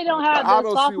 And then they don't Okay. have I the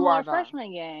don't see sophomore why and not.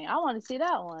 freshman game. I want to see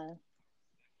that one.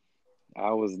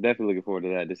 I was definitely looking forward to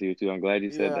that this year too. I'm glad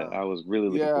you said that. Yeah. I was really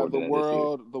looking Yeah, forward to that this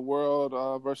year. the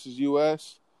world versus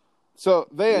US. So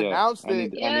they Yeah, announced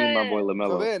it. I need my boy Yes.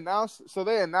 LaMelo. So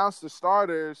they announced the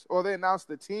starters or they announced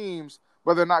the teams,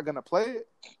 but they're not gonna play it.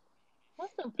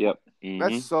 What's the point? Yep. That's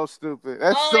Mm-hmm. so stupid.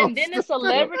 That's Oh, so and then the stupid. Yep.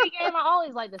 celebrity game. I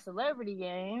always like the celebrity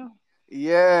game.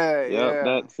 Yeah, Yep. yeah,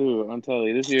 That too. I'm telling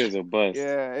you, this year is a bust.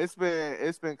 yeah. It's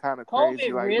been kind of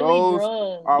crazy. COVID Like really those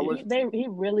drugged. are what. He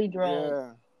really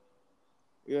drugged.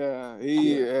 Yeah, yeah.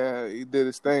 Yeah. He did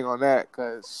his thing on that.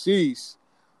 Cause sheesh,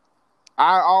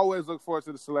 I always look forward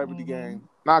to the celebrity Mm-hmm. game.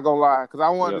 Not gonna lie, because I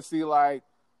wanted to Yep. see like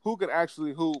who can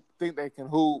actually hoop, think they can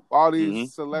hoop. All these Mm-hmm.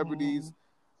 celebrities,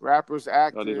 rappers, All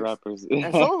these actors, rappers.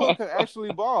 and some of them can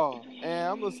actually ball. And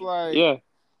I'm just like, Yeah.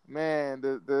 man,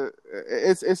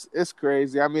 it's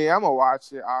crazy. I mean, I'm gonna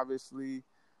watch it obviously,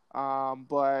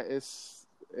 but it's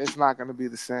not gonna be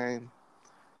the same.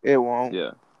 It won't.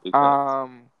 Yeah. Big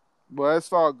facts. But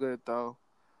it's all good though.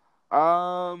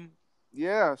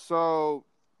 Yeah. So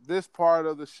this part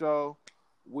of the show,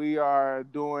 we are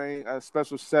doing a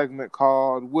special segment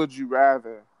called "Would You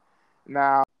Rather."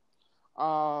 Now,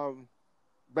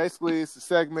 basically, it's a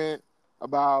segment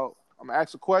about I'm gonna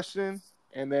ask a question,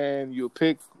 and then you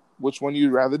pick which one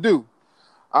you'd rather do.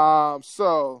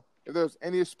 So if there's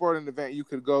any sporting event you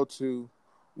could go to,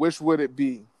 which would it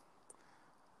be?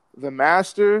 The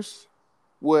Masters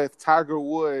with Tiger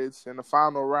Woods in the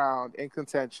final round in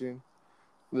contention,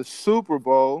 the Super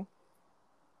Bowl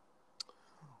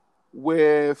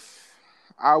with,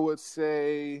 I would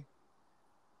say,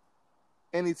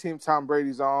 any team Tom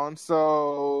Brady's on.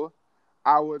 So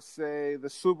I would say the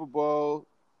Super Bowl,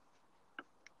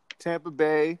 Tampa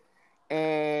Bay,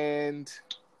 and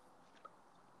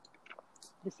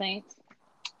The Saints.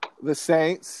 the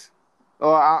Saints.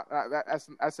 Oh,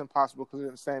 that's impossible because they're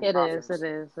in the same It conference. is. It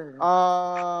is. It is.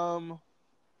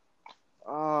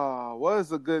 What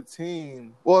is a good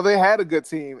team? Well, they had a good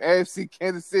team, AFC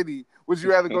Kansas City. Would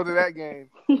you rather go to that game?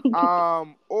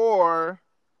 Or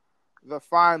the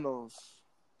finals,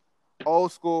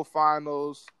 old school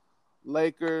finals,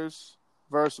 Lakers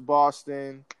versus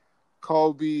Boston,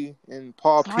 Kobe and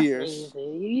Paul That's Pierce. easy.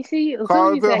 You see, as soon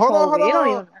as you said Hold Kobe, you don't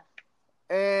on. even.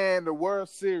 And the World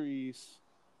Series,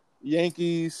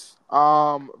 Yankees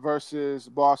versus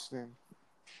Boston.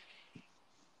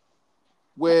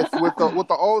 With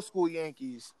the old school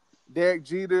Yankees, Derek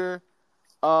Jeter,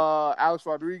 Alex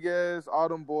Rodriguez, all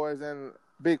them boys, and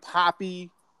Big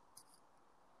Poppy.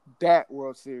 That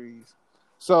World Series.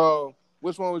 So,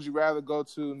 which one would you rather go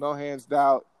to? No hands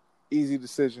doubt, easy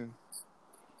decision.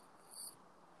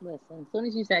 Listen, as soon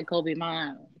as you said Kobe,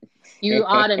 mine, you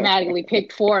automatically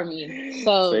picked for me.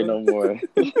 So Say no more.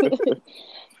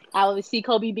 I will see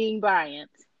Kobe Bean Bryant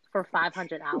for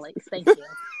 $500. Thank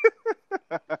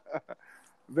you.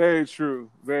 Very true.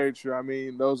 Very true. I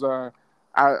mean, those are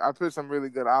I put some really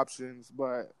good options,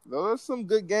 but those are some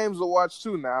good games to watch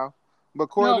too now. But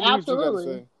Corey, No, let me hear what you got to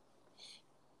absolutely. say.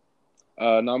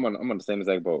 No, I'm on the same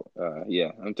exact boat.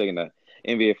 Yeah, I'm taking the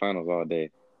NBA Finals all day,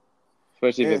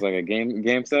 especially if it's like a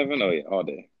game 7. Oh yeah, all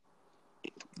day.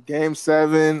 Game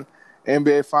 7,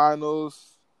 NBA Finals.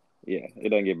 Yeah, it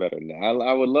doesn't get better than that.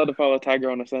 I would love to follow Tiger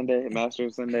on a Sunday,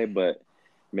 Masters Sunday, but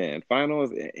man,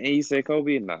 finals and you say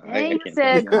Kobe? Nah, I And you can't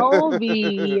said pass that up.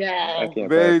 Kobe. I can't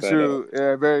Very pass that up. true.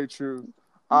 Yeah, very true.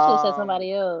 You should have said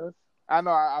somebody else. I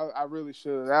know I really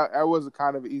should. That was a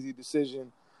kind of an easy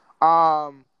decision.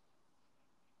 My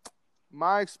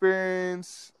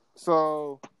experience.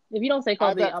 So if you don't say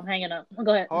Kobe, I'm hanging up.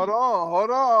 Go ahead. Hold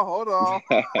on.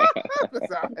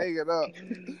 I'm hanging up.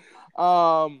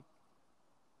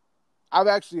 I've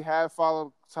actually had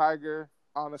followed Tiger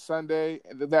on a Sunday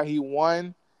that he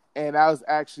won, and that was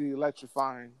actually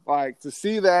electrifying. Like to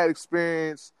see that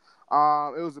experience.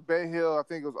 It was a Bay Hill. I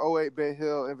think it was '08 Bay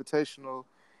Hill Invitational,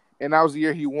 and that was the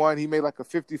year he won. He made like a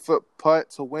 50-foot putt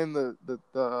to win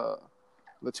the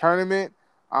tournament.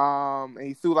 And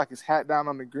he threw like his hat down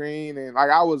on the green, and like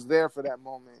I was there for that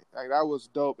moment. Like that was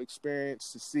dope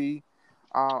experience to see.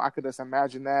 I could just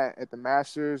imagine that at the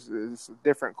Masters. It's a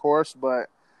different course, but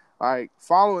like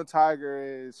following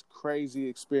Tiger is crazy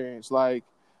experience. Like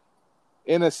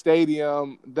in a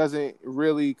stadium doesn't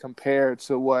really compare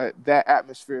to what that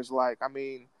atmosphere is like. I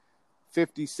mean,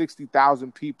 50,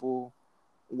 60,000 people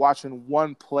watching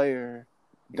one player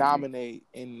dominate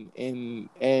and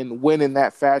win in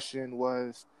that fashion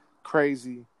was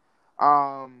crazy.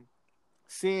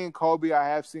 Seeing Kobe, I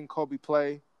have seen Kobe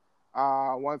play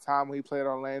one time when he played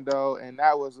Orlando, and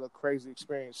that was a crazy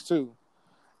experience too.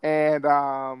 And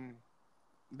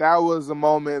that was a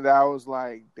moment that I was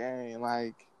like, dang,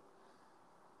 like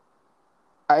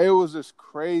it was just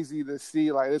crazy to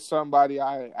see. Like it's somebody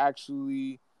I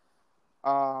actually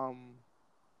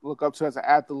look up to as an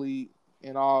athlete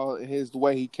and all the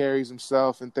way he carries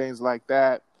himself and things like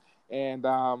that. And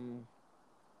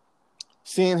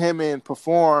seeing him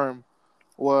perform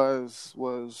was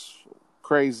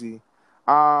crazy.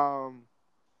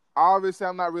 Obviously,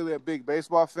 I'm not really a big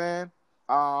baseball fan.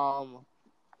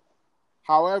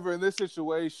 However, in this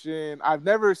situation, I've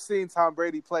never seen Tom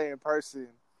Brady play in person.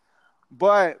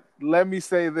 But let me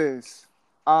say this.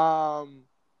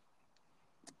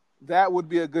 That would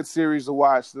be a good series to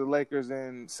watch, the Lakers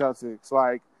and Celtics.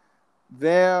 Like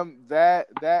that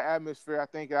atmosphere, I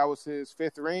think that was his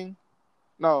fifth ring.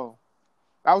 No,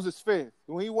 that was his fifth.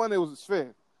 When he won, it was his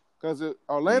fifth. Because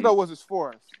Orlando was his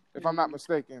fourth, if I'm not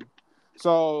mistaken.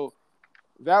 So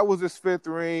that was his fifth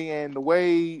ring, and the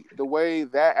way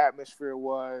that atmosphere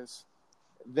was,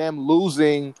 them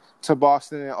losing to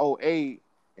Boston in '08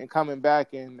 and coming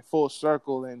back in full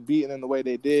circle and beating them the way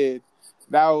they did,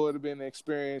 that would have been an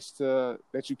experience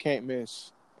that you can't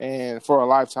miss and for a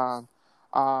lifetime.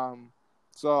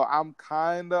 So I'm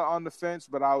kind of on the fence,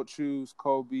 but I would choose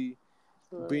Kobe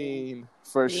Bean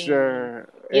for sure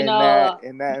in that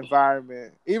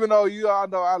environment. Even though you all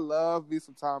know I love me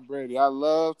some Tom Brady. I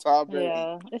love Tom Brady.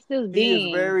 Yeah, it's just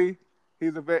Bean.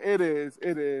 It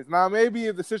is. Now maybe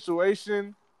if the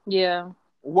situation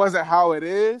wasn't how it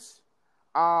is,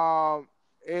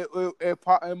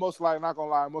 it most likely, not gonna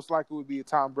lie, most likely would be a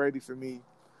Tom Brady for me.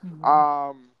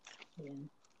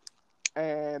 And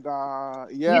yeah.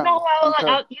 You know who I would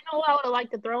have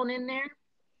liked to throw in there?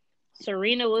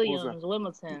 Serena Williams,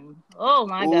 Wimbledon. Oh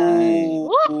my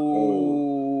God!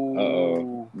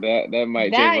 Uh-oh. That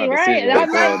might change my decision.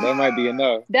 That might be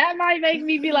enough. That might make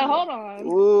me be like, hold on.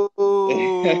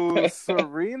 Ooh,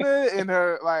 Serena and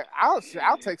her, like, I'll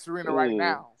take Serena right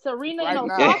now. Serena right in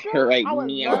now. Osaka? Right I would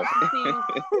now. love to see.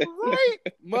 Right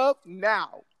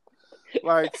now.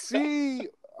 Like, I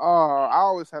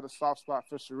always had a soft spot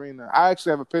for Serena. I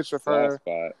actually have a picture of her.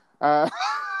 Soft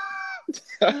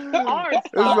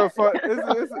spot.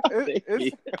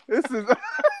 This is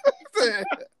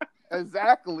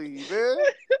exactly, man.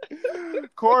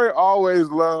 Corey always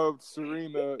loved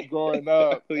Serena growing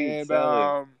up, and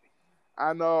I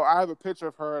know I have a picture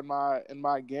of her in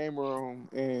my game room,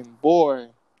 and boy,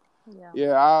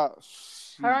 her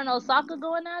and Osaka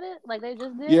going at it like they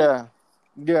just did. Yeah,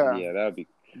 that would be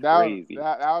crazy.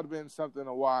 That would have been something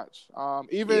to watch.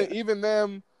 Even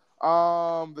them.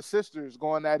 The sisters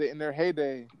going at it in their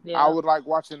heyday. I would like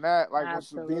watching that. Like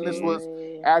when Venus was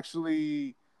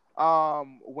actually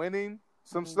winning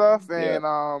some stuff, and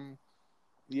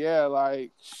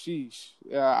like sheesh.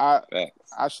 Yeah,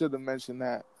 I should have mentioned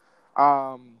that.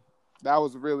 That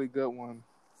was a really good one.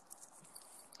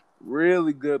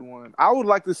 Really good one. I would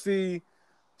like to see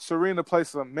Serena play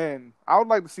some men. I would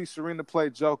like to see Serena play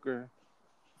Joker.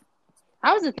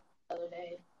 I was the other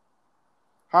day.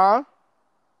 Huh?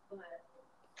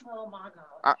 Oh my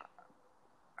God!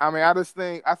 I mean, I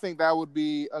think that would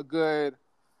be a good.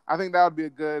 I think that would be a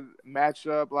good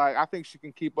matchup. Like, I think she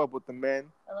can keep up with the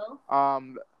men. Hello.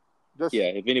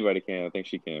 If anybody can, I think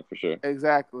she can for sure.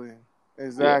 Exactly.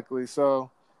 Yeah.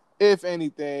 So, if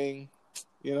anything,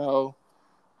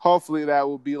 hopefully that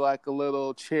will be like a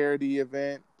little charity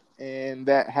event, and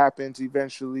that happens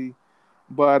eventually.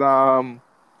 But all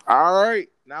right,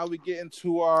 now we get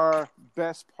into our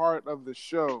best part of the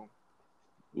show.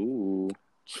 Ooh.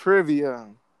 Trivia.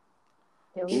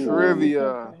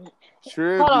 Trivia.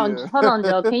 Hold on,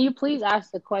 Joe. Can you please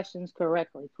ask the questions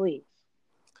correctly, please?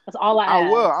 That's all I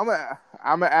ask. will. I'm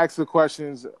gonna ask the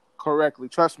questions correctly.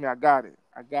 Trust me, I got it.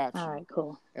 I got you. All right,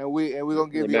 cool. And we're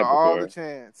gonna give you all the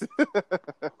chance.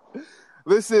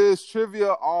 This is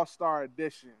Trivia All-Star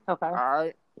Edition. Okay. All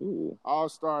right.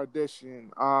 All-Star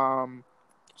Edition.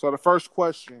 So the first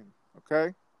question,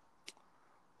 okay?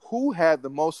 Who had the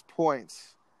most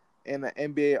points in the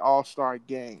NBA All-Star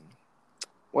game?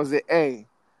 Was it A,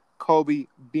 Kobe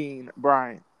Bean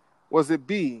Bryant? Was it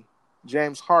B,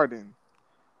 James Harden?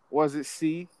 Was it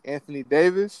C, Anthony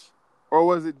Davis? Or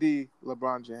was it D,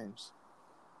 LeBron James?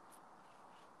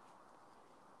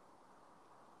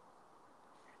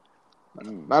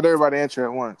 Not everybody answer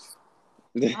at once.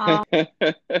 Oh,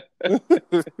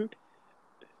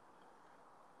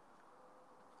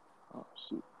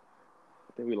 shoot.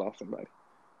 I think we lost somebody.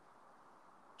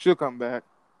 She'll come back.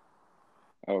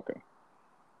 Okay.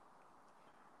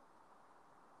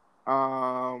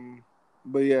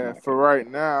 But yeah, for right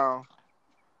now.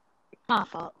 My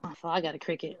fault. I got a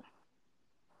cricket.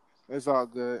 It's all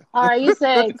good. All right, you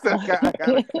said.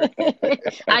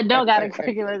 I don't got a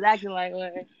cricket, but it's acting like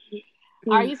one.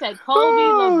 All right, you said Kobe,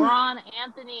 LeBron,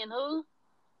 Anthony, and who?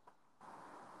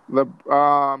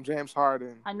 James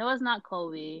Harden. I know it's not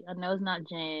Kobe. I know it's not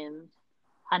James.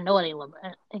 I know it ain't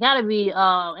LeBron. It gotta be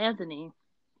Anthony.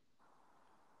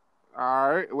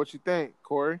 All right, what you think,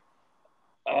 Corey?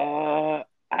 I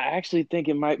actually think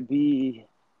it might be.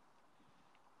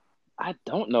 I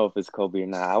don't know if it's Kobe or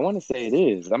not. I want to say it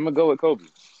is. I'm gonna go with Kobe.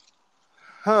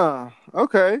 Huh.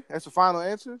 Okay, that's the final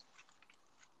answer.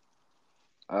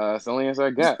 It's the only answer I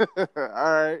got.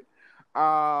 All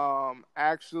right.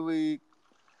 Actually,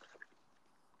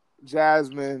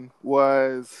 Jasmine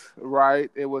was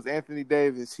right. It was Anthony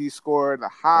Davis. He scored the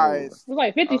highest. It was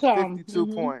like 52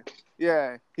 points.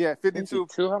 Yeah, 52.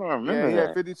 52? I don't remember He that.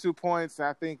 had 52 points,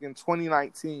 I think, in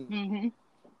 2019. Mm-hmm.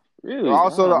 Really?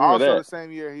 Also the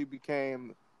same year he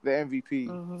became the MVP.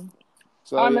 Mm-hmm.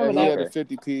 So I remember he had a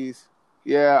 50 piece.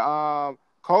 Yeah.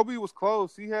 Kobe was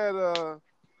close. He had a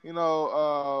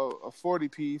 40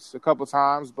 piece a couple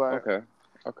times, but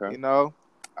okay.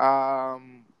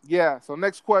 Yeah. So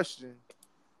next question: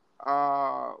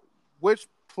 which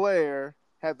player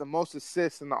had the most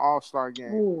assists in the All-Star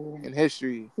game in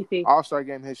history? All-Star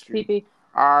game history.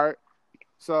 All right.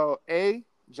 So A,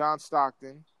 John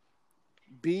Stockton.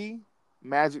 B,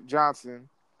 Magic Johnson.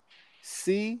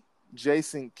 C,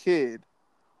 Jason Kidd.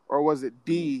 Or was it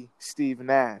D, Steve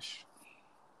Nash?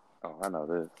 Oh, I know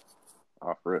this.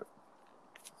 Off rip.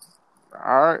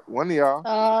 All right, one of y'all.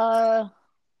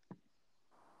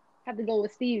 Have to go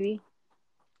with Stevie.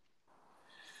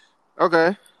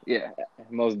 Okay. Yeah,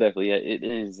 most definitely. Yeah, it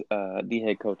is the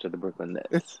head coach of the Brooklyn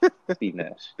Nets, Steve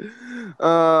Nash.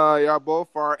 Y'all both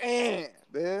are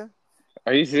there.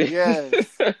 Are you serious?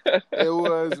 Yes. It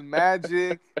was Magic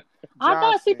Johnson. I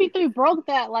thought CP3 broke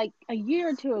that like a year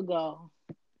or two ago.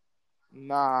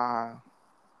 Nah.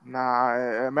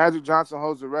 Magic Johnson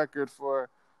holds the record for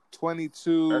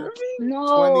 22.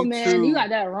 No, 22 man, you got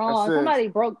that wrong.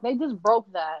 Assists. They just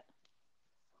broke that.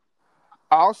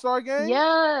 All-Star game?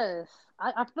 Yes.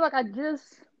 I feel like I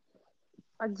just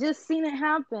seen it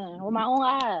happen with my own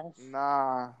eyes.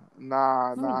 Nah.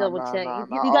 Let me double check. Nah,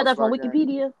 you got that from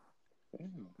Wikipedia?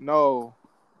 No.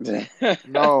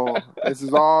 No. This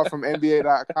is all from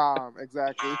NBA.com.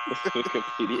 Exactly.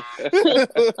 Wikipedia.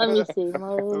 Let me see.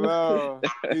 No.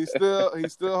 He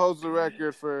still holds the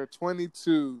record for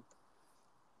 22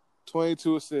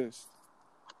 assists.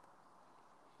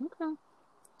 Okay.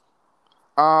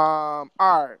 All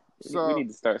right. So we need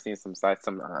to start seeing some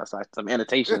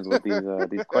annotations with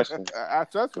these questions.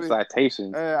 Trust me.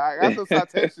 Citations. I got some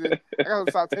citation. I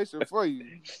got some citation for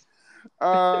you.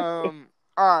 All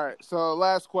right. So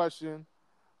last question.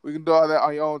 We can do all that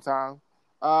on your own time.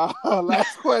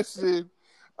 Last question.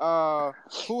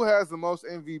 Who has the most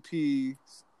MVPs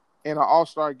in an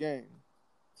All-Star game?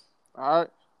 All right.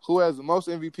 Who has the most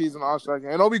MVPs in an All-Star game?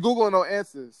 And don't be Googling no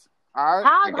answers. All right.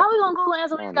 How we gonna Google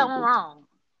answer when you got one wrong?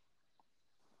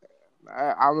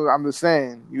 I'm just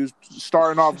saying, you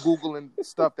starting off Googling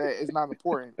stuff that is not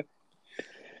important.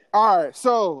 All right,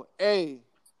 so A,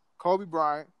 Kobe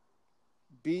Bryant.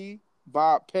 B,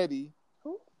 Bob Petty.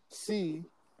 C,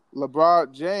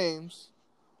 LeBron James.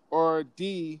 Or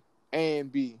D, A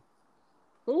and B.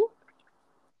 Who?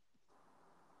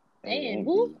 A and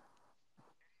who?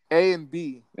 A and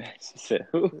B. She said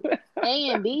who?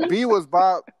 A and B? B was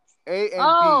Bob. A and B.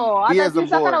 I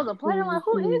thought I was a player. I'm like,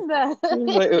 who is that?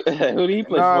 Who do you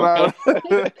play for?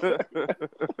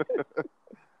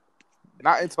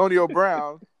 not Antonio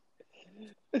Brown.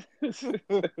 All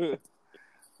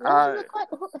right.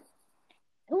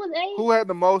 Who was A? Who had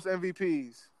the most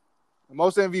MVPs? The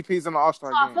most MVPs in the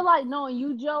All-Star game. I feel like knowing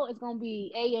you, Joe, it's gonna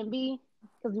be A and B.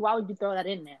 Because why would you throw that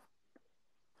in there?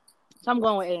 So I'm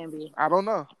going with A and B. I don't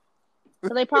know.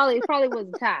 So it probably was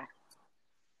a tie.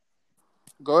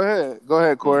 Go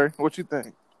ahead, Corey. What you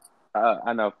think?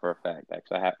 I know for a fact.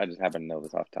 Actually, I just happen to know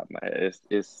this off the top of my head.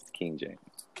 It's King James.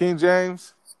 King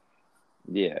James.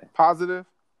 Yeah. Positive.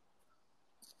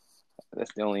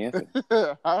 That's the only answer.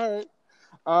 All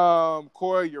right.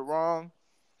 Corey, you're wrong.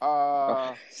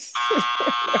 Corey,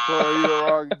 you're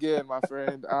wrong again, my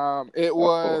friend. It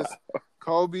was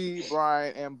Kobe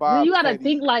Bryant and Bob. You gotta Petty.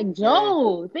 think like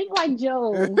Joe. Think like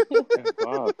Joe. And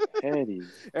Bob Petty.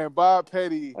 And Bob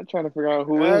Petty. I'm trying to figure out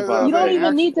who is Bob. You don't Petty.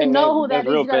 even need to know who that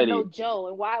is. You gotta petty. know Joe,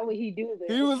 and why would he do this?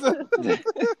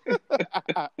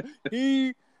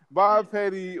 He was Bob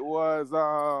Petty was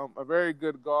a very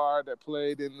good guard that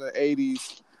played in the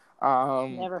 80s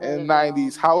and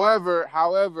 90s.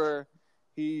 However,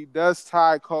 he does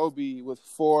tie Kobe with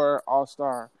 4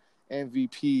 All-Star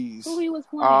MVPs. Who he was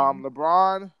playing?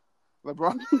 LeBron,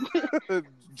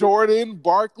 Jordan,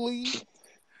 Barkley,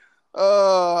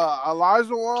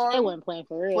 Elijah Wan. They weren't playing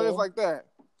for real. Players like that.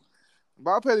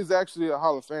 Bob Petty's actually a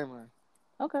Hall of Famer.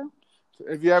 Okay.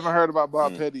 If you haven't heard about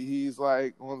Bob Petty, he's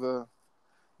like one of the,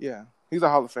 he's a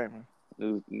Hall of Famer.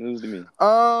 News to me.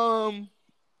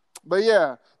 But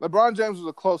yeah, LeBron James was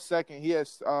a close second. He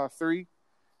has 3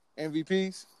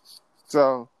 MVPs.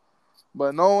 So,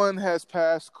 but no one has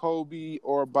passed Kobe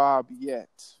or Bob yet.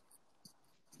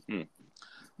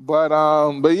 But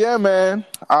yeah, man.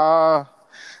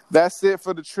 That's it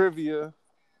for the trivia.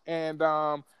 And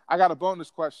I got a bonus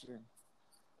question.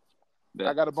 And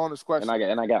I got a bonus statement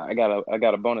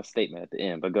at the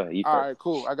end, but go ahead. All right,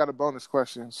 cool. I got a bonus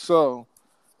question. So,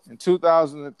 in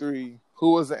 2003,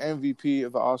 who was the MVP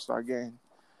of the All-Star game?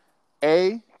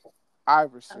 A.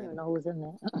 Iverson. I don't know who was in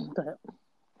there. Go ahead.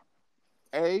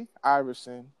 A.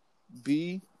 Iverson.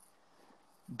 B.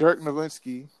 Dirk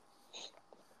Nowitzki.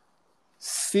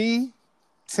 C.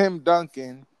 Tim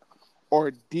Duncan.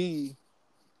 Or D.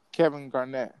 Kevin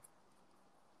Garnett.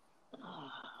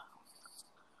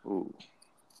 Ooh.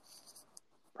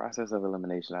 Process of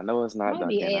elimination. I know it's not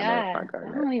Duncan. AI. I know it's not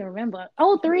Garnett. I don't even remember.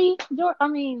 03? Joe,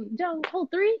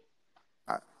 03?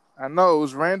 I know it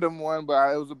was random one,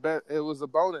 but it was a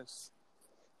bonus.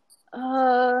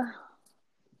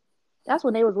 That's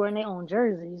when they was wearing their own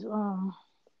jerseys.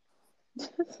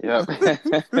 Yep. I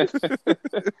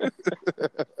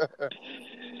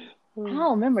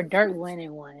don't remember Dirk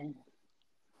winning one.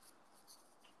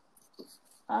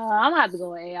 I'm gonna have to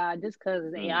go with AI just because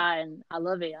it's AI and I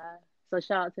love AI. So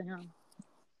shout out to him.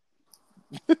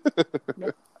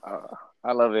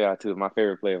 I love AI too. My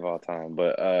favorite player of all time,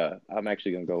 but I'm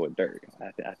actually gonna go with Dirk.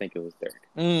 I think it was Dirk.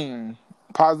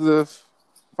 Positive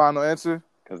final answer?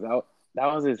 Because that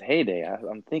was his heyday.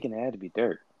 I'm thinking it had to be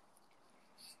Dirk.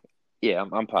 Yeah,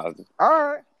 I'm positive. All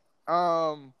right.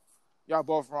 Y'all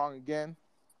both wrong again.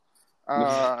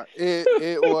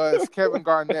 It was Kevin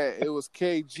Garnett. It was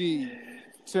KG.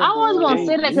 I was gonna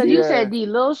say that because you said D,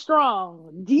 Lil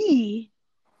Strong. D.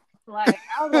 Like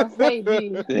I was gonna say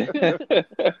D.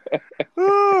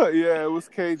 Yeah, it was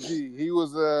KG. He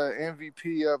was a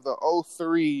MVP of the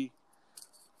 03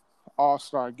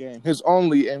 All-Star game. His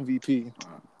only MVP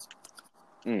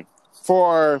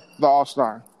for the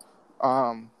All-Star.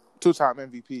 2-time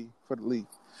MVP for the league.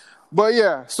 But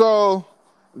yeah, so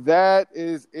that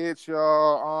is it,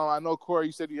 y'all. I know, Corey,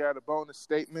 you said you had a bonus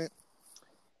statement.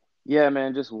 Yeah,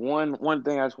 man, just one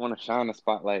thing I just want to shine a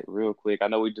spotlight real quick. I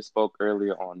know we just spoke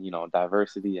earlier on,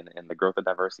 diversity and the growth of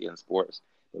diversity in sports.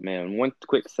 But, man, one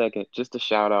quick second just to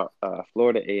shout out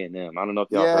Florida A&M. I don't know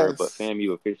if y'all heard, but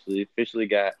FAMU officially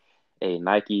got a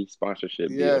Nike sponsorship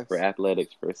deal for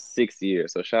athletics for 6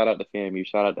 years. So, shout out to FAMU.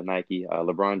 Shout out to Nike.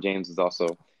 LeBron James is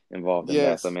also involved in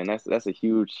that. So, man, that's a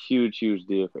huge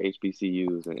deal for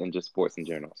HBCUs and just sports in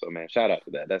general. So, man, shout out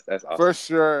to that. That's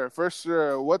awesome. For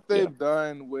sure. What they've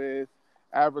done with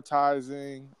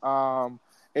advertising,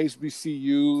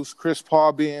 HBCUs, Chris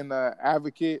Paul being the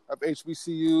advocate of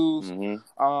HBCUs,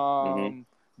 Deion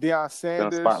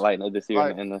Sanders spotlighting it this year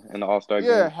in the All-Star game.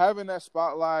 Yeah, having that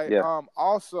spotlight. Yeah.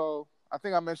 Also, I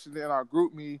think I mentioned in our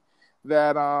group meet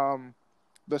that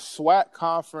the SWAC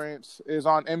conference is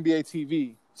on NBA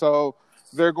TV. So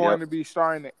they're going to be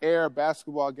starting to air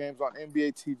basketball games on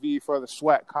NBA TV for the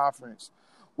SWAC conference,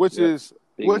 which is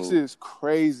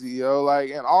crazy, yo. Like,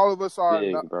 and all of us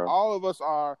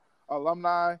are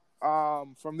alumni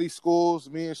from these schools.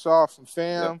 Me and Shaw from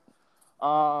FAM,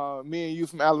 me and you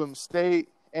from Alabama State,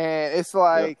 And it's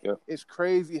like Yep. it's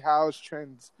crazy how it's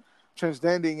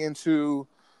transcending into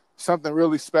something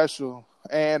really special.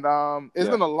 And it's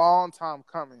been a long time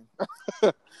coming.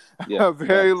 A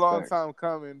very long time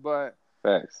coming, but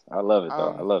facts. I love it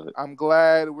though. I love it. I'm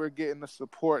glad we're getting the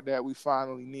support that we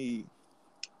finally need.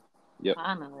 Yep.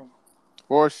 Finally.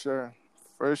 For sure.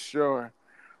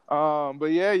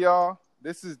 But yeah, y'all,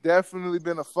 this has definitely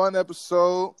been a fun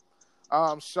episode.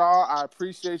 Shaw, I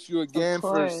appreciate you again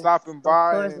for stopping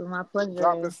by and my pleasure.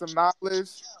 dropping some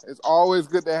knowledge. It's always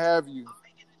good to have you.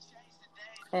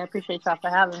 Hey, I appreciate y'all for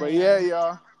having me. But yeah,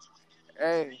 y'all.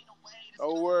 Hey,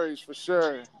 no worries, for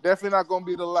sure. Definitely not going to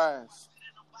be the last.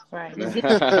 Right. Let's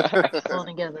get this all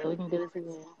together. We can do this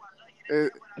again.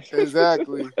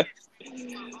 Exactly.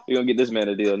 We're going to get this man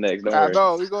a deal next. Don't worry. I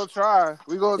know. We're going to try.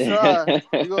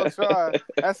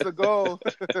 That's the goal.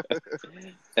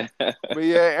 But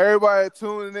yeah, everybody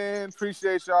tuning in.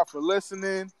 Appreciate y'all for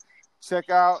listening. Check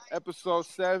out episode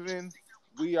 7.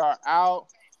 We are out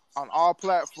on all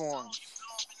platforms.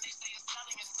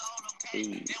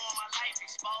 Hey.